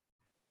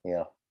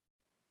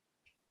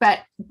 But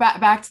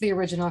back to the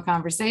original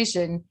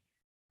conversation,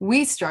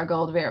 we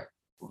struggled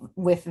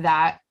with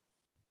that,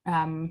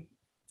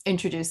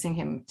 introducing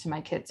him to my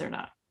kids or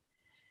not.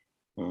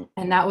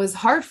 And that was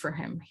hard for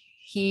him.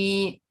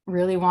 He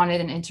really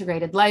wanted an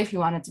integrated life. He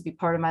wanted to be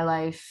part of my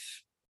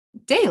life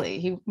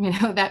daily.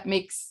 That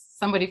makes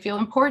somebody feel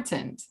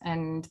important.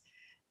 And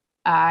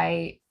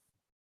I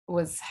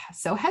was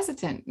so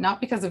hesitant,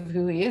 not because of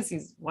who he is,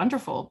 he's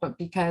wonderful, but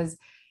because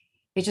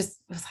it just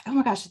was like, oh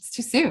my gosh, it's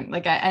too soon.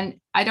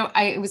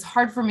 It was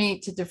hard for me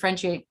to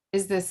differentiate.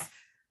 Is this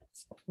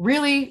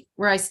really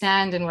where I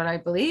stand and what I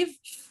believe?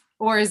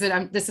 Or is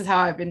it, this is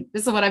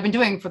what I've been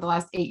doing for the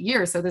last 8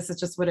 years. So this is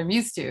just what I'm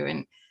used to.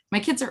 And my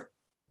kids are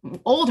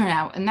older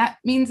now. And that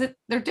means that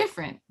they're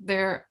different.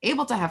 They're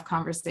able to have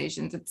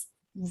conversations. It's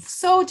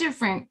so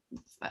different,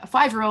 a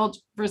 5-year-old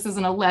versus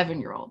an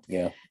 11-year-old.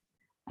 Yeah.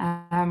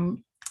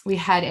 We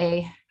had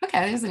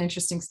there's an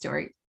interesting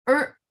story.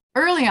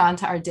 Early on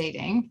to our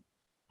dating,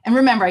 and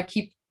remember, I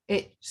keep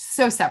it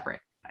so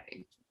separate,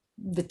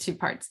 the two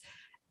parts.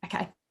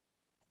 I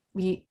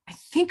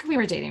think we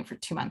were dating for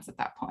 2 months at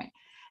that point.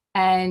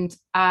 And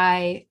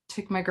I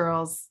took my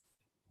girls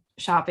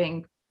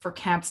shopping for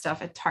camp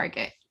stuff at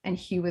Target, and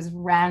he was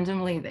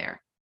randomly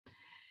there.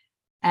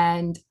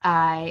 And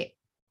I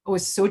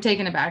was so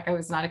taken aback. I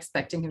was not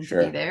expecting him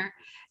to be there.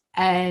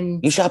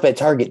 And you shop at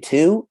Target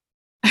too?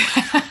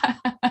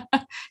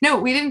 No,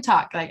 we didn't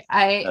talk. And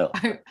I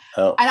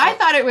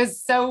thought it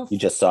was so. You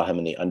just saw him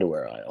in the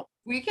underwear aisle.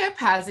 We kept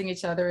passing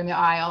each other in the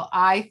aisle.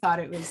 I thought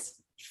it was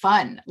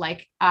fun.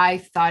 I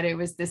thought it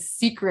was this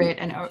secret,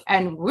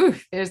 and woo,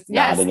 there's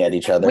nodding at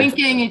each other,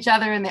 winking each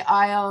other in the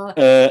aisle,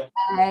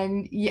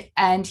 and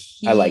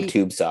he. I like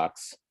tube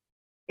socks.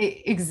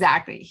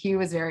 Exactly. He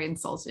was very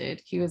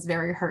insulted. He was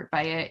very hurt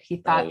by it. He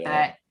thought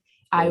that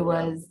I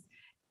was,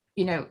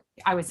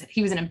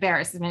 he was an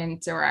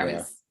embarrassment, or I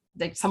was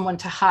like someone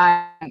to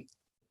hide.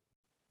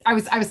 I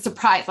was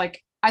surprised.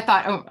 I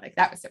thought,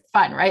 that was so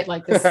fun, right?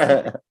 Like this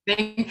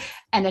thing.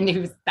 And then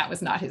that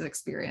was not his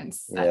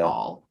experience at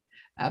all.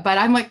 But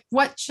I'm like,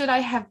 what should I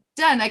have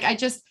done?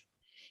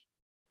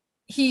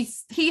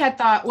 He had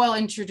thought, well,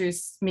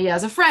 introduce me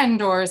as a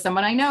friend or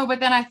someone I know. But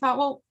then I thought,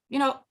 well,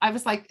 I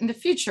was like, in the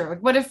future,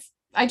 what if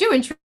I do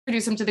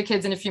introduce him to the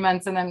kids in a few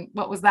months? And then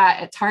what was that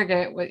at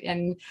Target?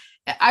 And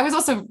I was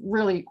also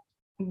really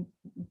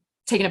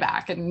taken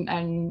aback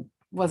and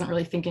wasn't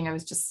really thinking. I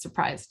was just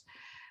surprised.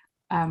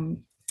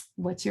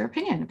 What's your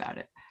opinion about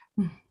it?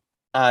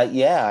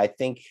 I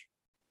think,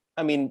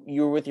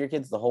 you were with your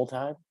kids the whole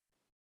time?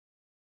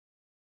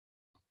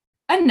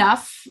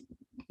 enough.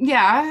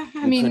 Yeah. I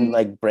You mean, couldn't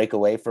like break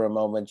away for a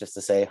moment just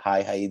to say,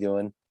 hi, how you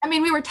doing? I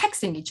mean, we were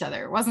texting each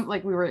other. It wasn't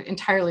like we were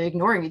entirely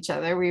ignoring each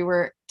other. We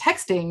were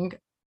texting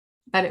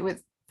that it was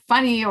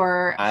funny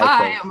or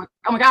hi,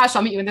 oh my gosh,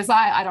 I'll meet you in this.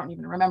 I don't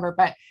even remember,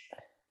 but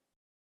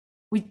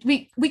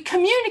we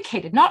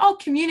communicated. Not all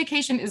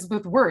communication is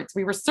with words.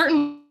 We were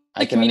certainly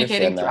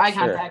communicating through eye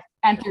contact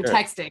and through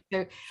texting.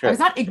 So I was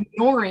not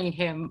ignoring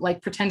him,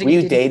 like pretending. Were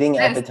you dating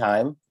at the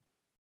time?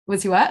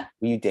 Was he what?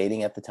 Were you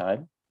dating at the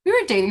time? We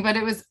were dating, but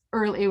it was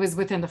early. It was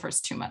within the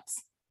first 2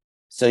 months.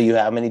 So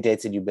how many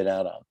dates had you been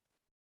out on?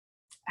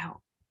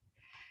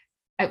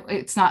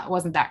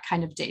 Wasn't that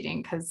kind of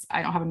dating because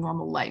I don't have a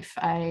normal life.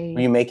 Were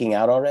you making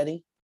out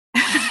already?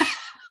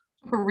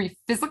 Were we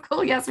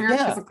physical? Yes, we were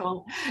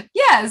physical.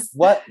 Yes.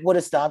 What would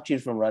have stopped you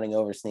from running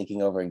over,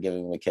 sneaking over, and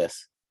giving him a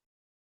kiss?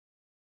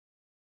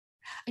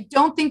 I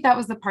don't think that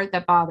was the part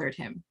that bothered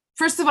him.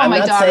 First of all, I'm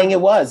not saying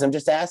it was. I'm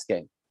just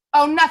asking.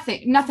 Oh,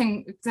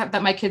 nothing except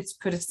that my kids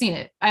could have seen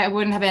it. I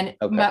wouldn't have been.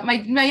 Okay.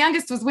 My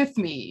youngest was with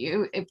me.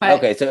 But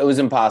okay, so it was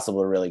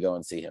impossible to really go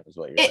and see him, is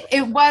what you're saying.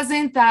 It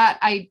wasn't that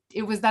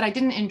it was that I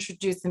didn't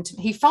introduce him to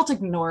me. He felt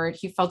ignored.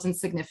 He felt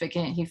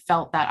insignificant. He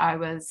felt that I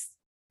was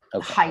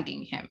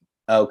hiding him.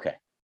 Okay,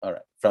 all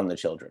right, from the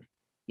children.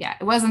 Yeah,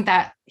 it wasn't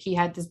that he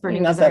had this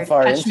burning desire to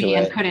touch me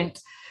and couldn't.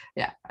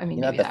 Yeah, I mean,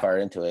 you're not that far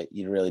into it.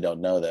 You really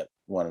don't know that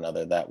one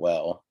another that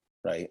well,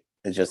 right?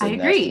 It's just a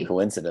nasty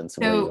coincidence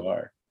of where you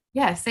are.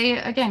 Yeah, say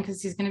it again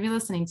because he's going to be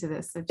listening to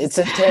this. So it's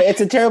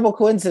a terrible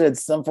coincidence.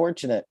 It's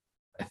unfortunate,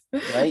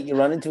 right? You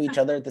run into each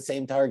other at the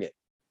same target.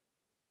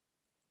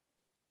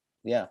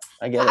 Yeah,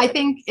 I get it. I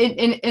think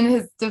in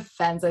his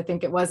defense, I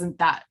think it wasn't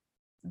that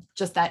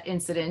just that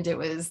incident. It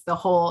was the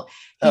whole.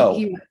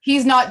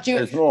 He's not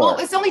Jewish. Well,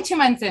 it's only 2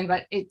 months in,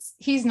 but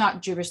he's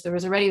not Jewish. There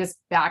was already this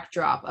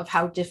backdrop of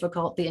how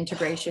difficult the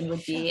integration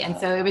would be, and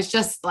so it was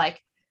just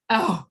like,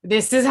 oh,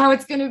 this is how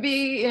it's going to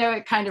be. You know,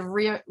 it kind of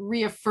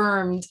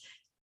reaffirmed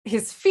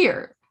his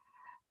fear,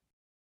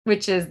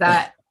 which is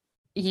that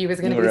he was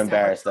going to be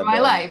embarrassed for my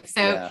life.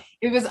 So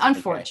it was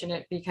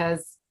unfortunate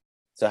because.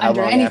 So how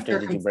long after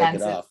did you break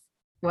it off?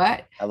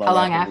 What? How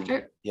long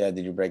after?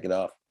 Did you break it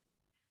off?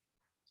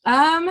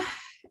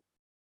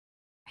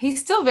 He's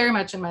still very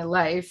much in my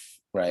life.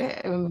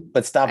 Right.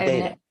 But stop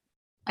dating.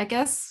 I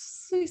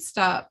guess we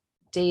stopped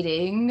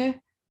dating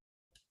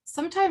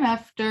sometime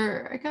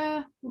after like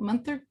a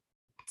month or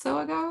so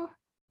ago.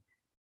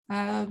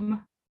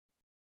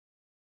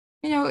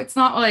 You know, it's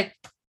not like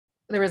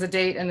there was a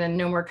date and then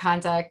no more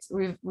contact.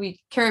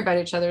 We care about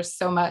each other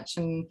so much,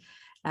 and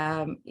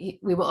we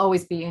will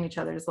always be in each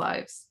other's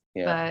lives.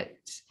 Yeah. But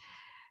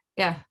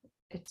yeah.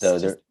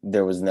 So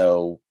there was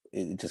no.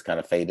 It just kind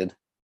of faded.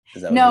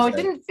 No, it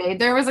didn't fade.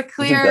 There was a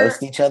clear. Did you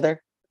ghost each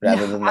other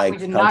rather than like we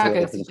did not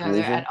ghost each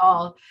other at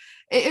all.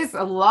 It is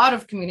a lot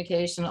of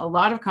communication, a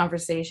lot of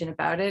conversation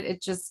about it.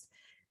 It just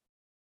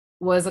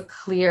was a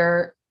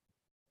clear.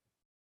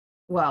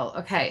 Well,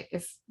 okay,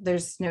 if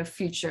there's no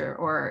future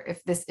or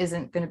if this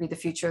isn't going to be the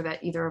future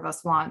that either of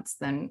us wants,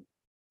 then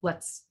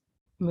let's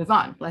move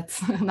on.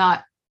 Let's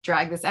not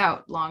drag this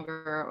out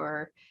longer,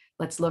 or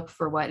let's look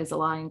for what is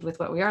aligned with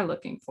what we are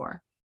looking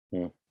for.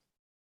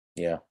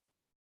 Yeah.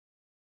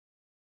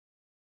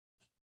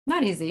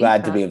 Not easy.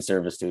 Glad to be of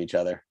service to each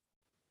other.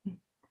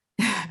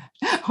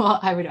 Well,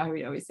 I would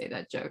always say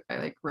that joke. I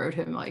like wrote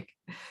him like,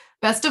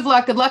 best of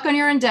luck. Good luck on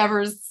your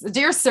endeavors.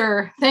 Dear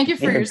sir, thank you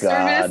for your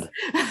service.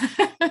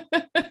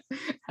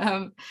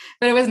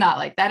 But it was not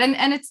like that.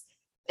 And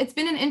it's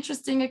been an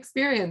interesting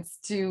experience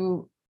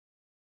to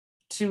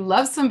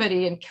love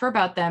somebody and care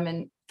about them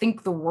and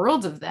think the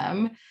world of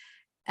them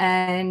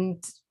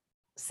and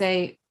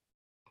say,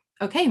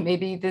 okay,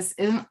 maybe this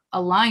isn't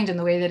aligned in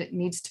the way that it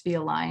needs to be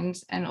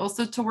aligned. And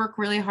also to work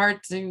really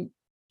hard to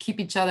keep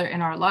each other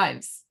in our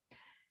lives.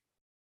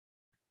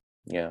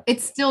 Yeah.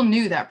 It's still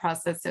new, that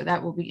process. So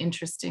that will be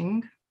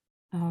interesting.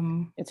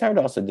 It's hard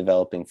also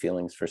developing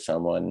feelings for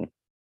someone,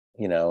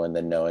 you know, and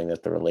then knowing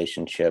that the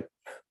relationship,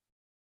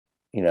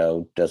 you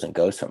know, doesn't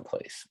go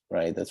someplace,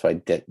 right? That's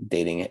why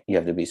dating, you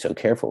have to be so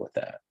careful with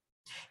that.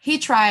 He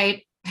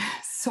tried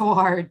so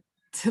hard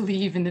to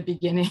leave in the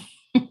beginning.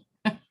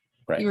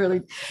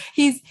 Right.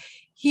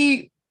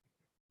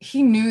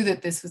 He knew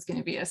that this was going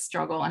to be a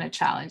struggle and a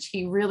challenge.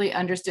 He really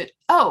understood.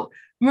 Oh,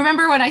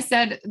 remember when I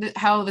said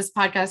how this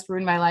podcast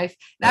ruined my life?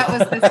 That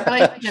was this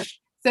relationship.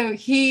 So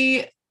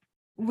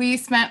we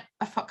spent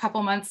a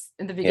couple months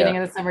in the beginning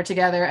of the summer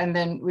together, and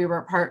then we were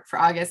apart for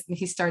August, and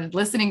he started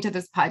listening to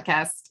this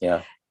podcast.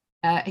 Yeah.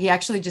 He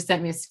actually just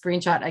sent me a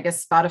screenshot. I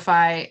guess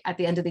Spotify at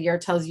the end of the year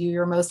tells you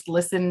your most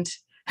listened.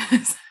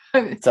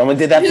 Someone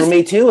did that for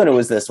me too, and it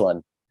was this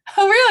one.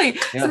 Oh, really?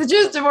 Yeah. So the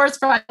Jewish Divorce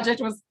Project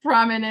was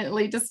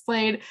prominently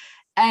displayed,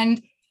 and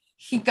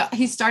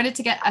he started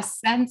to get a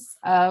sense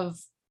of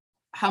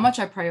how much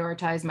I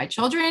prioritize my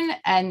children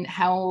and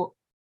how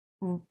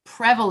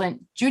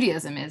prevalent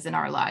Judaism is in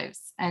our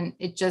lives. And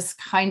it just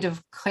kind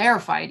of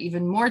clarified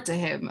even more to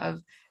him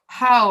of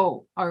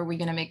how are we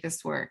going to make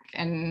this work?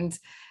 And,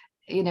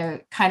 you know,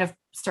 kind of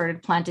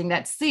started planting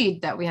that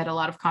seed that we had a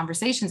lot of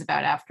conversations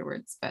about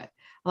afterwards. But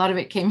a lot of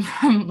it came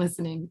from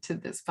listening to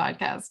this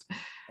podcast. I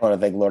want to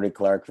thank Lori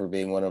Clark for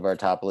being one of our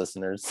top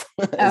listeners.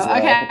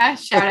 Okay.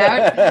 Shout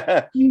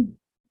out.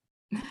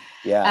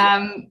 Yeah. Yeah. I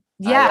ruined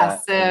my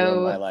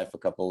So life a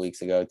couple of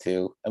weeks ago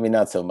too. I mean,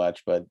 not so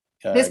much, but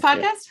this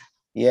podcast?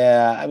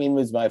 Yeah. I mean, it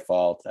was my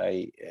fault.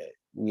 We're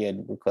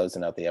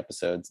closing out the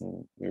episodes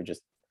and we were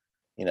just,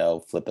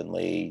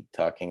 flippantly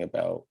talking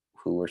about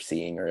who we're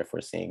seeing or if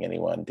we're seeing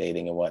anyone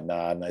dating and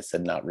whatnot. And I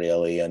said, not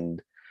really.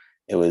 And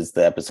it was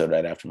the episode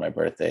right after my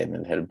birthday, and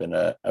it had been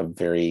a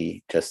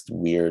very just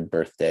weird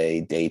birthday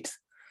date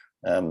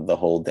the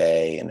whole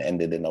day, and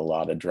ended in a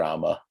lot of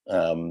drama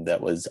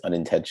that was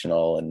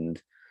unintentional and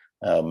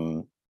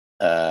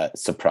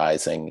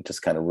surprising,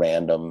 just kind of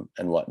random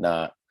and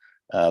whatnot.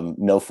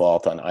 No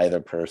fault on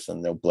either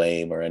person, no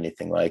blame or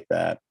anything like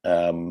that.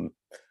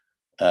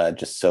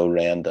 Just so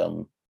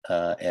random,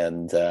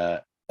 and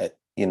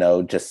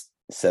just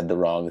said the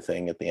wrong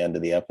thing at the end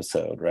of the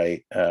episode,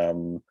 right?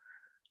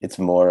 It's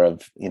more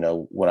of,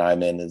 what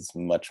I'm in is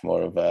much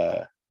more of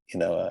an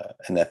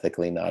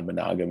ethically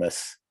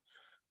non-monogamous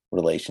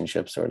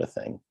relationship sort of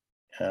thing.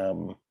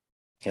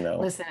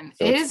 Listen,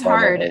 so it is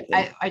hard.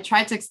 I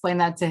tried to explain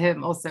that to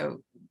him also.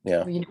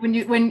 Yeah.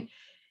 I'm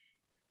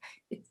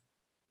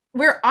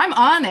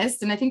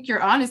honest, and I think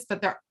you're honest,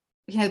 but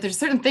there's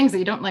certain things that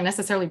you don't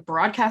necessarily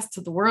broadcast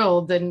to the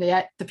world, and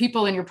yet the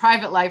people in your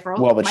private life are.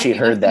 Well, but she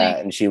heard that,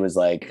 and she was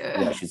like,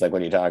 she's like,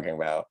 "What are you talking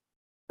about?"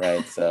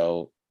 Right.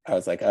 So I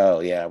was like,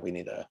 "Oh yeah, we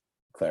need to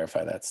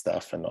clarify that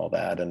stuff and all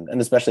that," and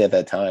especially at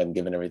that time,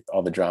 given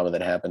all the drama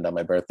that happened on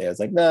my birthday, I was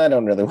like, "No, I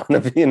don't really want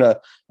to be in a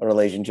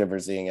relationship or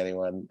seeing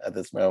anyone at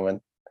this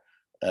moment."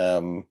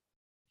 But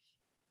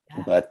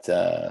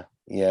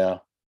yeah,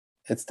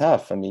 it's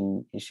tough. I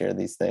mean, you share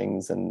these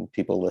things and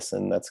people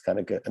listen. That's kind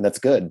of good, and that's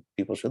good.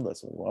 People should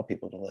listen. We want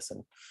people to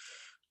listen.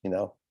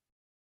 You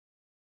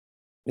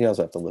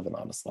also have to live an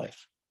honest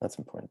life. That's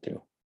important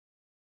too,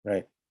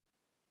 right?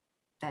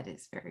 That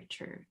is very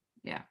true.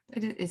 Yeah,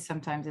 it is.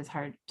 Sometimes it's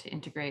hard to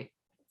integrate,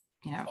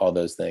 all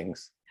those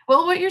things.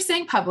 Well, what you're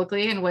saying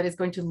publicly and what is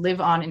going to live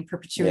on in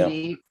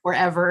perpetuity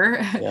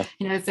forever,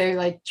 so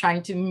like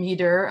trying to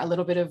meter a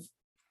little bit of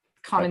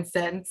common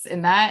sense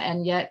in that.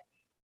 And yet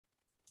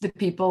the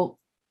people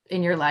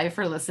in your life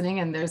are listening,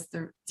 and there's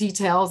the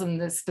details and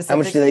the specifics. How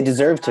much do they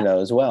deserve to know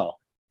as well?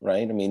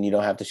 Right. I mean, you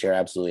don't have to share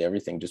absolutely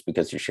everything just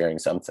because you're sharing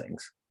some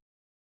things.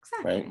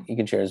 Exactly. Right. You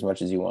can share as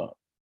much as you want.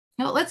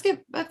 Well, let's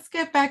get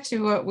back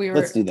to what we were.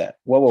 Let's do that.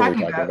 What were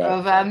we talking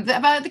about?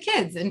 About the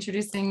kids,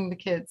 introducing the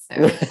kids.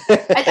 So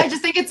I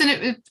just think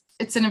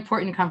it's an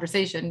important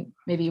conversation.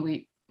 Maybe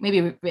we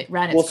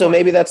ran it. Well, so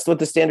maybe that's what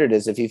the standard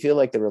is. If you feel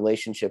like the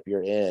relationship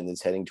you're in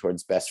is heading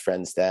towards best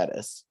friend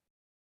status,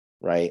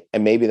 right?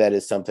 And maybe that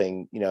is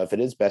something, if it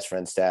is best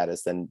friend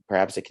status, then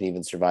perhaps it can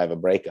even survive a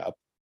breakup,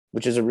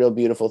 which is a real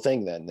beautiful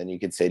thing. Then you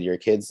could say to your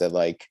kids that,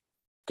 like,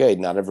 okay,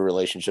 not every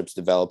relationship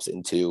develops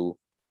into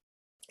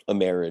a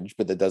marriage,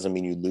 but that doesn't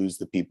mean you lose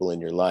the people in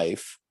your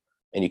life,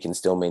 and you can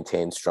still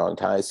maintain strong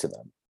ties to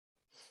them,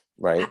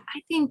 right?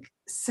 I think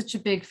such a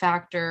big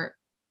factor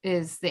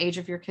is the age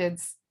of your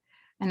kids.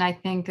 And I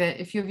think that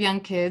if you have young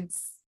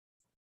kids,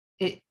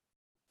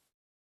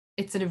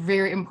 it's a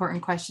very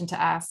important question to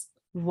ask.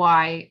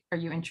 Why are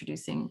you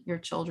introducing your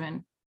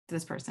children to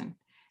this person?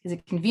 Is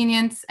it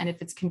convenience? And if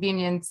it's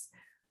convenience,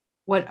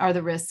 what are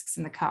the risks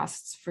and the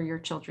costs for your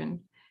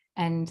children?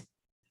 And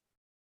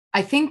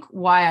I think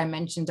why I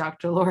mentioned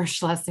Dr. Laura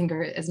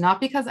Schlesinger is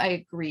not because I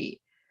agree,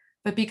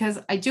 but because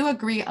I do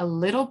agree a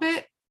little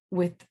bit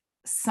with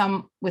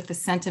the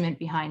sentiment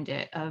behind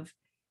it of,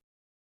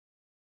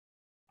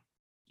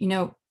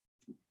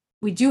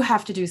 we do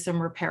have to do some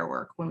repair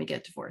work when we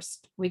get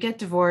divorced. We get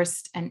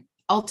divorced, and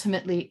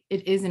ultimately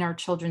it is in our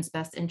children's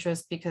best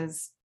interest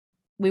because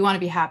we want to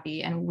be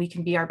happy, and we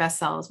can be our best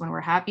selves when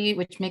we're happy,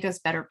 which make us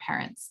better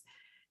parents.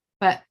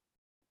 But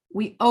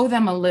we owe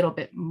them a little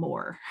bit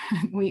more.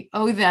 We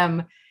owe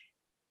them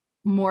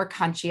more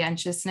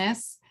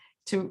conscientiousness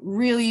to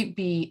really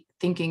be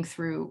thinking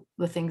through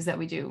the things that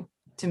we do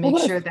to make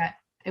sure that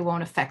it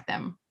won't affect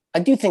them. I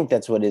do think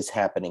that's what is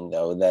happening,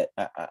 though, that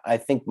I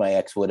think my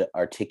ex would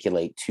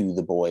articulate to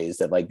the boys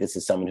that, like, this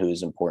is someone who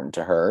is important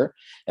to her,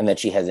 and that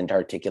she has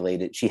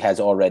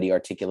already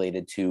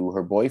articulated to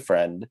her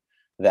boyfriend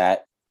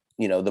that,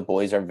 the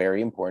boys are very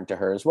important to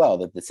her as well,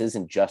 that this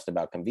isn't just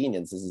about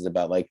convenience. This is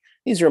about, like,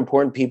 these are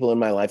important people in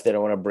my life that I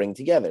want to bring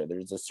together.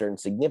 There's a certain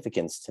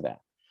significance to that.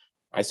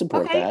 I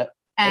support that.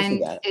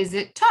 And is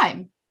it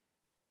time?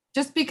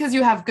 Just because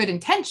you have good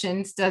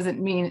intentions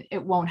doesn't mean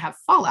it won't have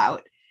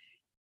fallout.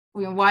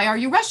 Why are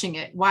you rushing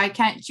it? Why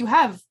can't you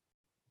have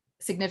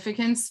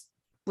significance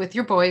with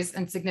your boys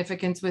and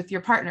significance with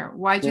your partner?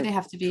 Why do they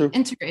have to be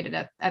integrated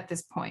at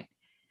this point?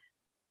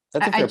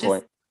 That's a fair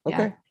point. Okay.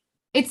 Yeah.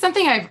 It's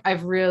something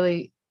I've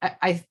really,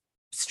 I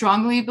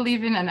strongly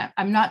believe in, and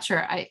I'm not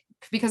sure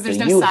because there's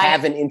no science. You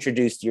haven't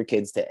introduced your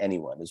kids to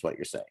anyone, is what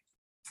you're saying.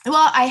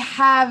 Well, I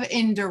have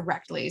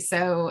indirectly.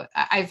 So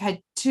I've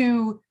had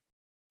 2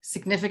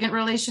 significant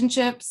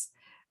relationships,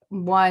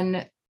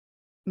 one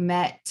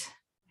met,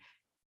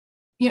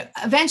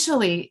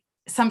 eventually,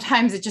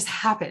 sometimes it just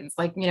happens.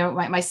 Like,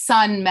 my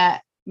son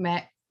met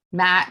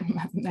Matt,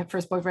 my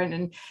first boyfriend.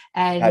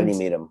 And how did you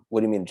meet him?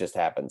 What do you mean it just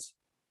happens?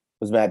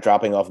 Was Matt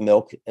dropping off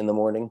milk in the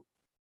morning?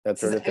 That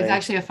sort of thing? It's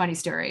actually a funny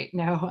story.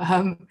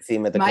 No. See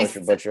him at the kosher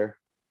butcher?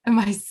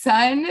 My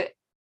son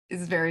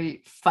is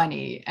very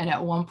funny, and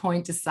at one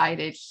point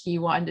decided he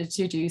wanted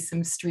to do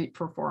some street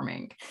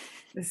performing.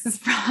 This is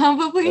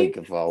probably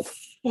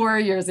 4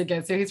 years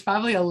ago. So he's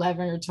probably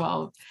 11 or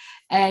 12.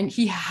 And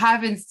he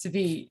happens to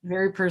be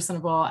very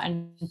personable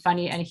and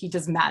funny, and he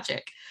does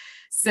magic.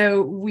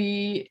 So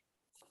we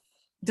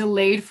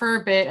delayed for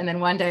a bit. And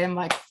then one day I'm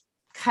like,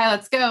 okay,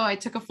 let's go. I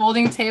took a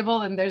folding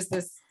table, and there's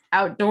this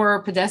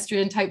outdoor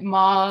pedestrian type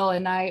mall.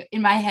 And I,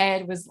 in my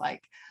head, was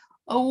like,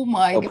 oh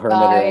my God. No permit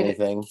or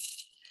anything?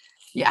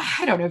 Yeah,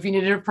 I don't know if you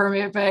needed a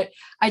permit, but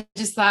I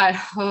just thought,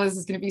 oh, this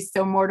is going to be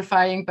so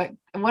mortifying, but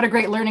what a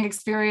great learning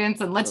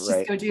experience. And let's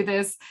just go do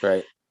this.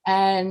 Right.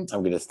 And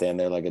I'm going to stand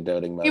there like a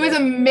doting mother. He was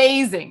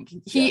amazing.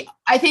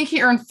 I think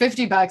he earned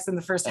 $50 in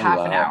the first half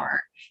an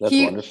hour. That's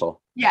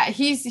wonderful. Yeah.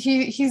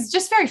 He's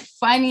just very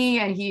funny,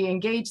 and he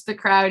engaged the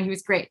crowd. He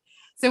was great.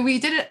 So we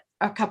did it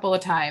a couple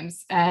of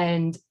times,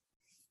 and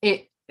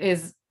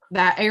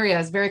that area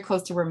is very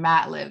close to where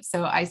Matt lives.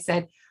 So I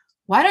said,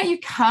 why don't you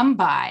come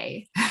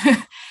by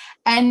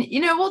and,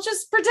 we'll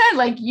just pretend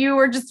like you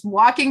were just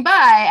walking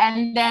by,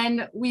 and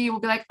then we will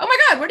be like, oh my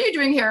God, what are you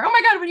doing here? Oh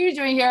my God, what are you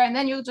doing here? And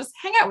then you'll just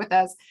hang out with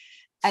us.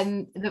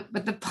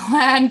 But the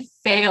plan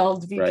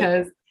failed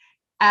because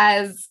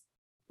as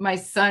my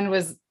son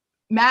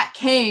Matt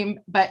came,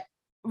 but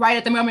right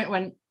at the moment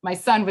when my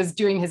son was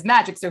doing his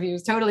magic. So he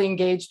was totally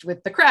engaged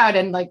with the crowd,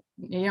 and like,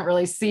 you didn't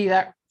really see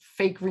that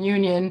fake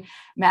reunion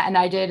Matt and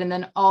I did. And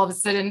then all of a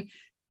sudden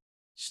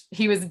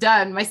he was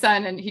done, my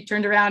son, and he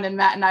turned around, and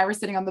Matt and I were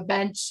sitting on the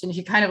bench, and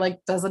he kind of like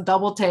does a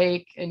double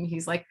take, and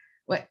he's like,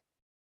 what,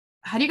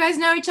 how do you guys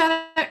know each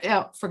other?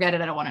 Oh, forget it.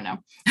 I don't want to know.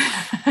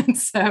 And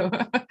so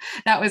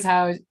that was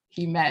how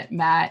he met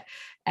Matt.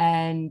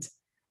 And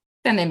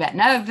then they met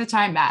another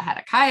time. Matt had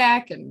a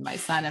kayak, and my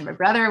son and my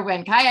brother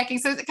went kayaking.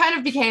 So it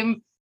kind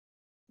of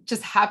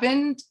just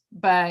happened,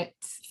 but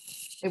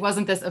it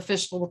wasn't this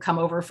official come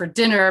over for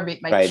dinner,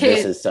 meet my kid,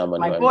 this is someone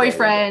my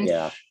boyfriend.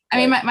 I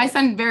mean, my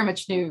son very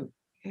much knew,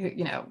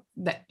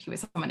 that he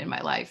was someone in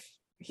my life.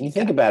 You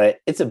think about it,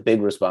 it's a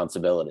big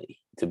responsibility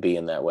to be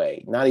in that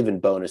way. Not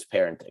even bonus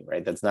parenting,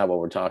 right? That's not what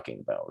we're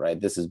talking about,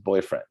 right? This is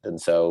boyfriend. And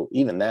so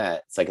even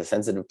that, it's like a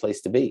sensitive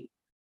place to be,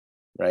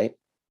 right?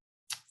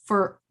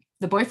 For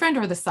the boyfriend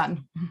or the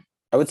son?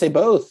 I would say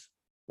both,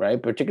 right?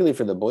 Particularly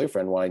for the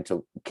boyfriend wanting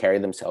to carry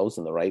themselves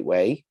in the right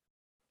way,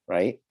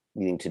 right?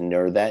 Needing to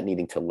know that,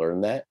 needing to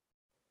learn that.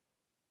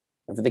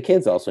 And for the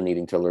kids also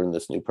needing to learn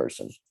this new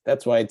person.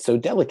 That's why it's so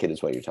delicate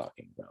is what you're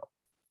talking about.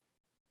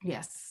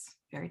 Yes,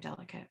 very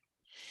delicate.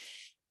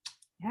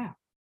 Yeah.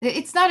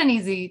 It's not an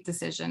easy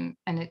decision,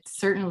 and it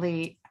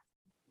certainly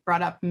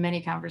brought up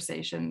many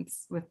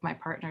conversations with my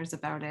partners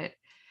about it.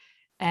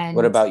 And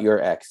what about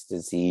your ex?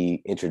 Does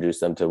he introduce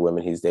them to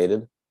women he's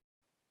dated?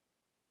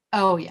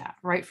 Oh yeah,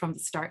 right from the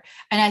start.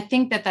 And I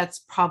think that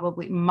that's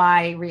probably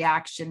my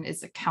reaction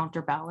is a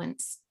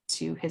counterbalance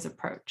to his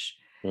approach.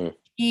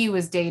 He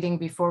was dating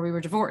before we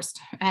were divorced,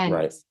 and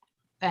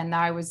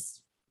I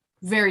was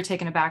very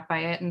taken aback by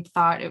it and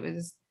thought it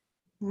was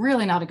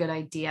really not a good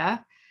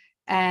idea.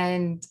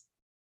 And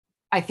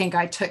I think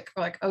I took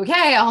like,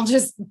 okay, I'll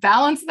just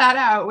balance that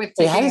out with.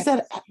 How does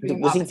that?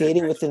 Was he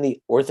dating within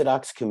the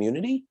Orthodox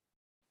community?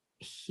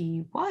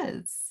 He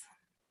was.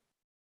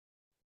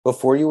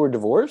 Before you were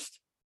divorced?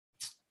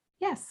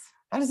 Yes.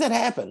 How does that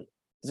happen?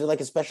 Is there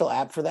like a special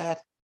app for that?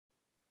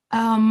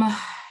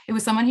 It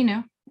was someone he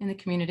knew in the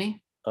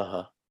community.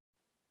 Uh-huh.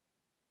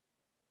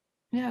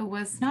 Yeah, it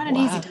was not an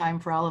easy time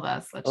for all of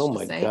us. Let's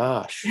just say.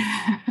 Gosh.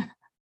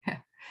 Yeah.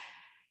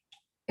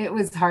 It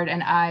was hard.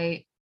 And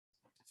I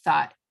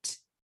thought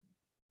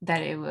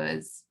that it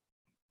was,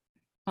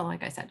 well,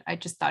 like I said, I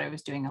just thought it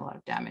was doing a lot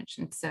of damage.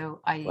 And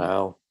so I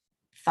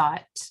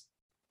thought,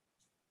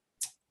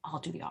 I'll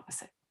do the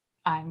opposite.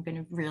 I'm going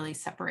to really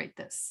separate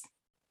this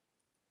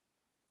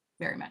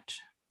very much.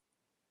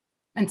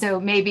 And so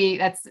maybe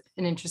that's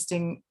an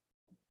interesting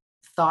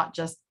thought,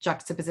 just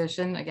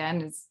juxtaposition.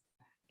 Again,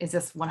 is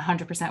this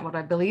 100% what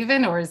I believe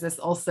in, or is this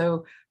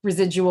also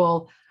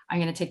residual? I'm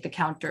going to take the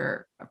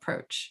counter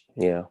approach.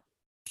 Yeah.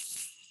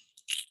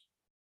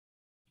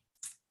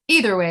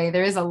 Either way,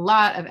 there is a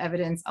lot of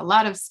evidence, a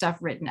lot of stuff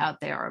written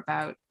out there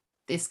about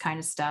this kind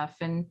of stuff.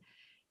 And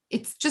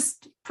it's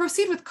just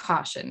proceed with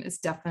caution is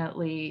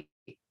definitely,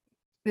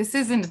 this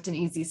isn't an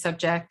easy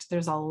subject.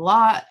 There's a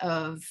lot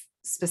of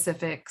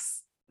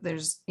specifics.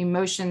 There's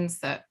emotions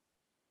that,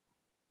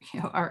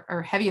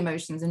 are heavy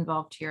emotions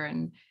involved here,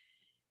 and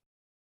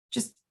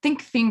just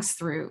think things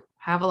through,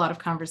 have a lot of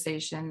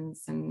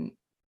conversations, and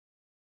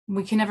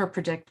we can never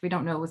predict. We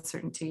don't know with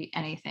certainty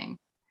anything,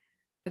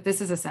 but this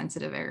is a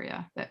sensitive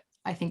area that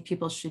I think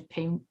people should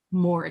pay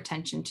more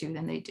attention to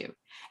than they do.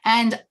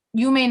 And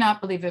you may not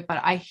believe it,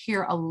 but I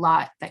hear a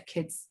lot that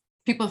kids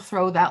people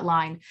throw that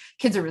line,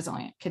 kids are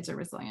resilient, kids are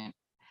resilient.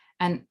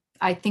 And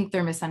I think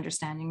they're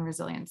misunderstanding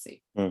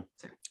resiliency. So.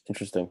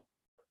 Interesting.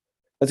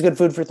 That's good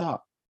food for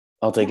thought.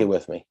 I'll take it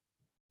with me.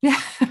 Yeah.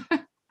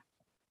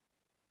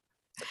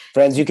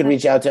 Friends, you can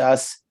reach out to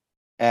us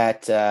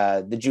at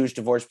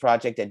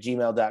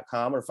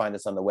thejewishdivorceproject@gmail.com or find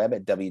us on the web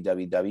at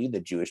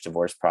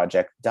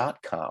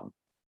www.thejewishdivorceproject.com.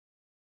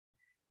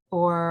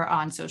 Or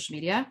on social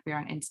media. We're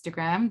on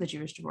Instagram, The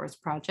Jewish Divorce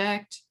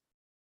Project.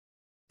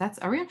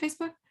 Are we on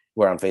Facebook?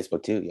 We're on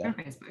Facebook too, yeah. We're on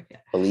Facebook, yeah.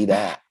 Believe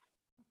that.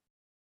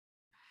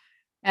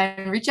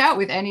 And reach out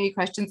with any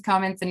questions,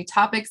 comments, any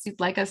topics you'd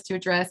like us to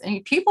address,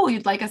 any people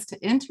you'd like us to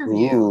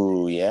interview.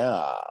 Ooh,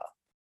 yeah.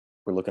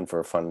 We're looking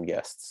for fun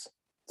guests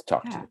to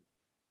talk to.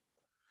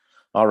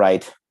 All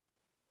right.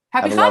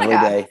 Happy Have a Hanukkah. lovely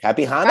day.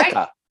 Happy Hanukkah.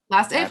 Right?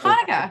 Last day of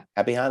Hanukkah.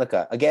 Happy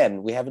Hanukkah.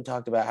 Again, we haven't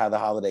talked about how the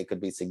holiday could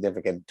be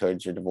significant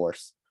towards your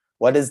divorce.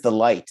 What is the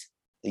light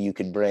that you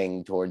could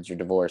bring towards your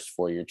divorce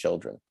for your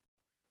children?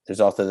 There's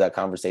also that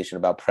conversation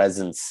about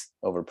presents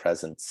over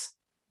presents.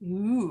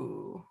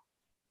 Ooh.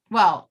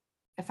 Well,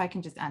 if I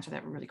can just answer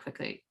that really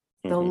quickly.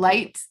 The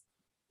light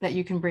that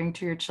you can bring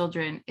to your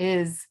children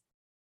is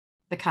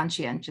the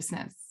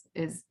conscientiousness,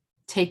 is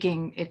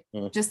taking it,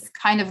 just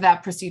kind of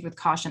that proceed with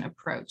caution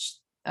approach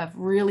of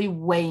really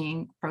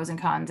weighing pros and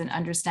cons and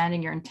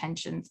understanding your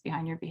intentions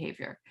behind your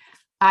behavior,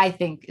 I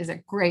think is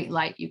a great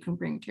light you can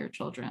bring to your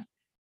children.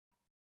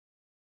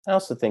 I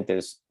also think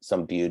there's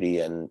some beauty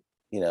in,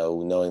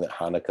 knowing that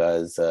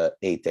Hanukkah is a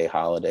 8-day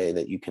holiday,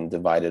 that you can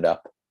divide it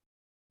up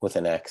with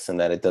an X, and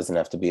that it doesn't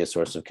have to be a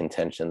source of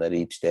contention, that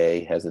each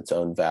day has its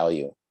own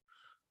value.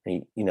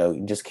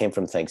 You just came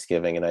from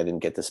Thanksgiving and I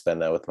didn't get to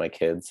spend that with my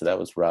kids. So that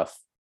was rough.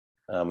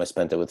 I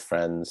spent it with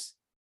friends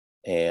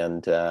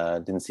and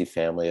didn't see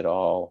family at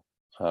all.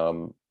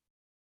 And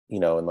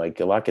like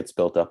a lot gets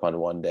built up on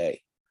one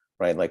day,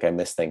 right? Like I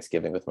miss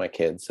Thanksgiving with my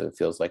kids. So it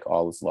feels like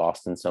all is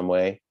lost in some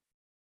way.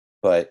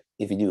 But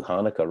if you do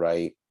Hanukkah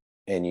right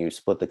and you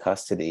split the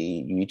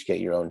custody, you each get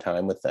your own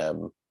time with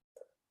them.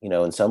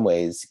 In some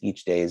ways,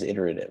 each day is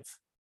iterative,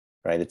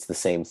 right? It's the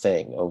same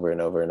thing over and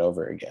over and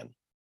over again.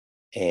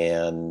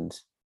 And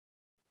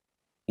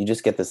you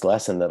just get this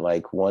lesson that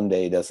like one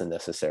day doesn't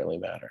necessarily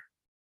matter,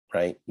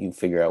 right? You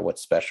figure out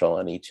what's special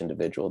on each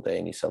individual day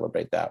and you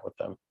celebrate that with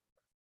them.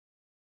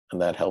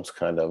 And that helps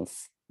kind of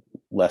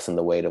lessen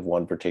the weight of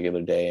one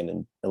particular day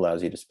and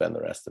allows you to spend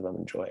the rest of them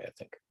in joy, I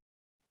think.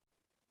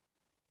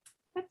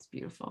 That's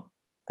beautiful.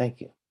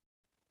 Thank you.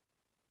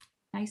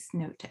 Nice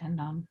note to end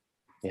on.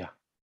 Yeah.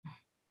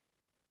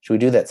 Should we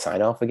do that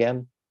sign off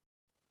again?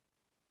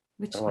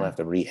 Which I don't want to have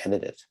to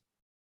re-edit it.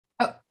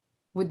 Oh,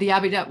 with the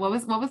Abidat, what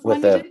was the with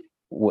one the,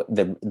 you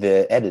did?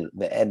 The edit,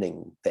 the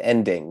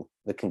ending,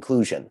 the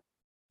conclusion.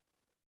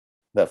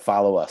 The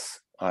follow us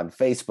on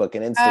Facebook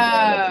and Instagram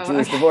at the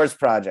Jewish Divorce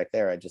Project.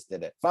 There, I just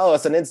did it. Follow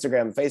us on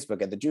Instagram and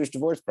Facebook at the Jewish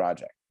Divorce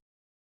Project.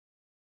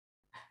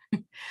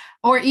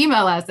 Or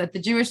email us at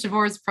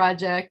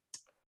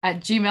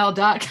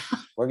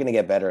thejewishdivorceproject@gmail.com. We're going to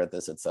get better at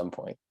this at some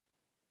point.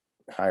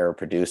 Hire a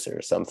producer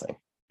or something.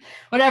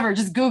 Whatever,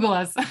 just Google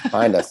us.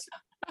 Find us.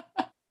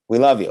 We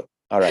love you.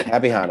 All right.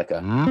 Happy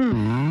Hanukkah.